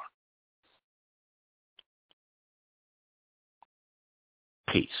power,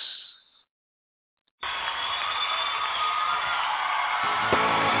 peace.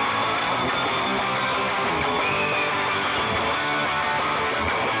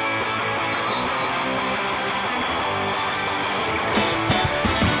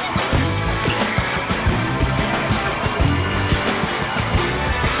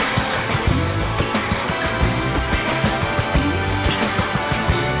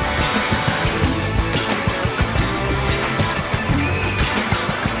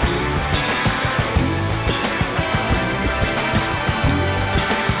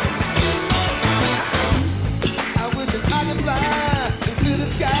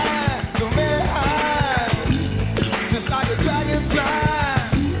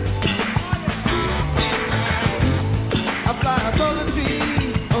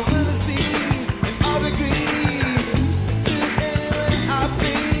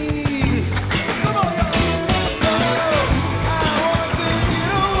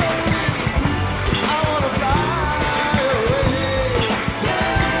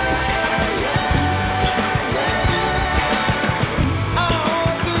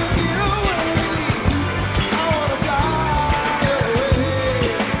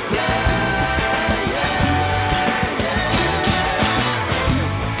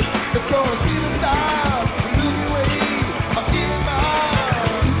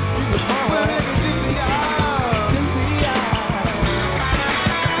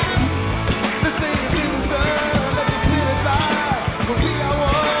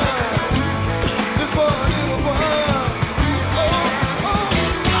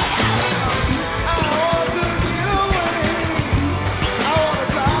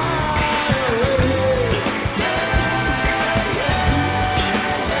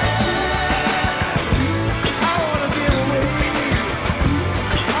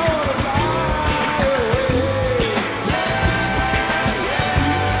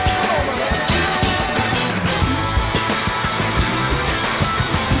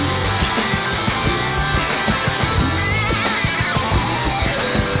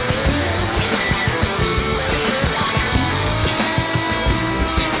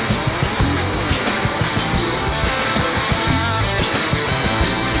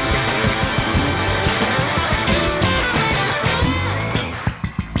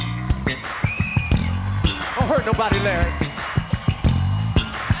 hurt nobody, Larry.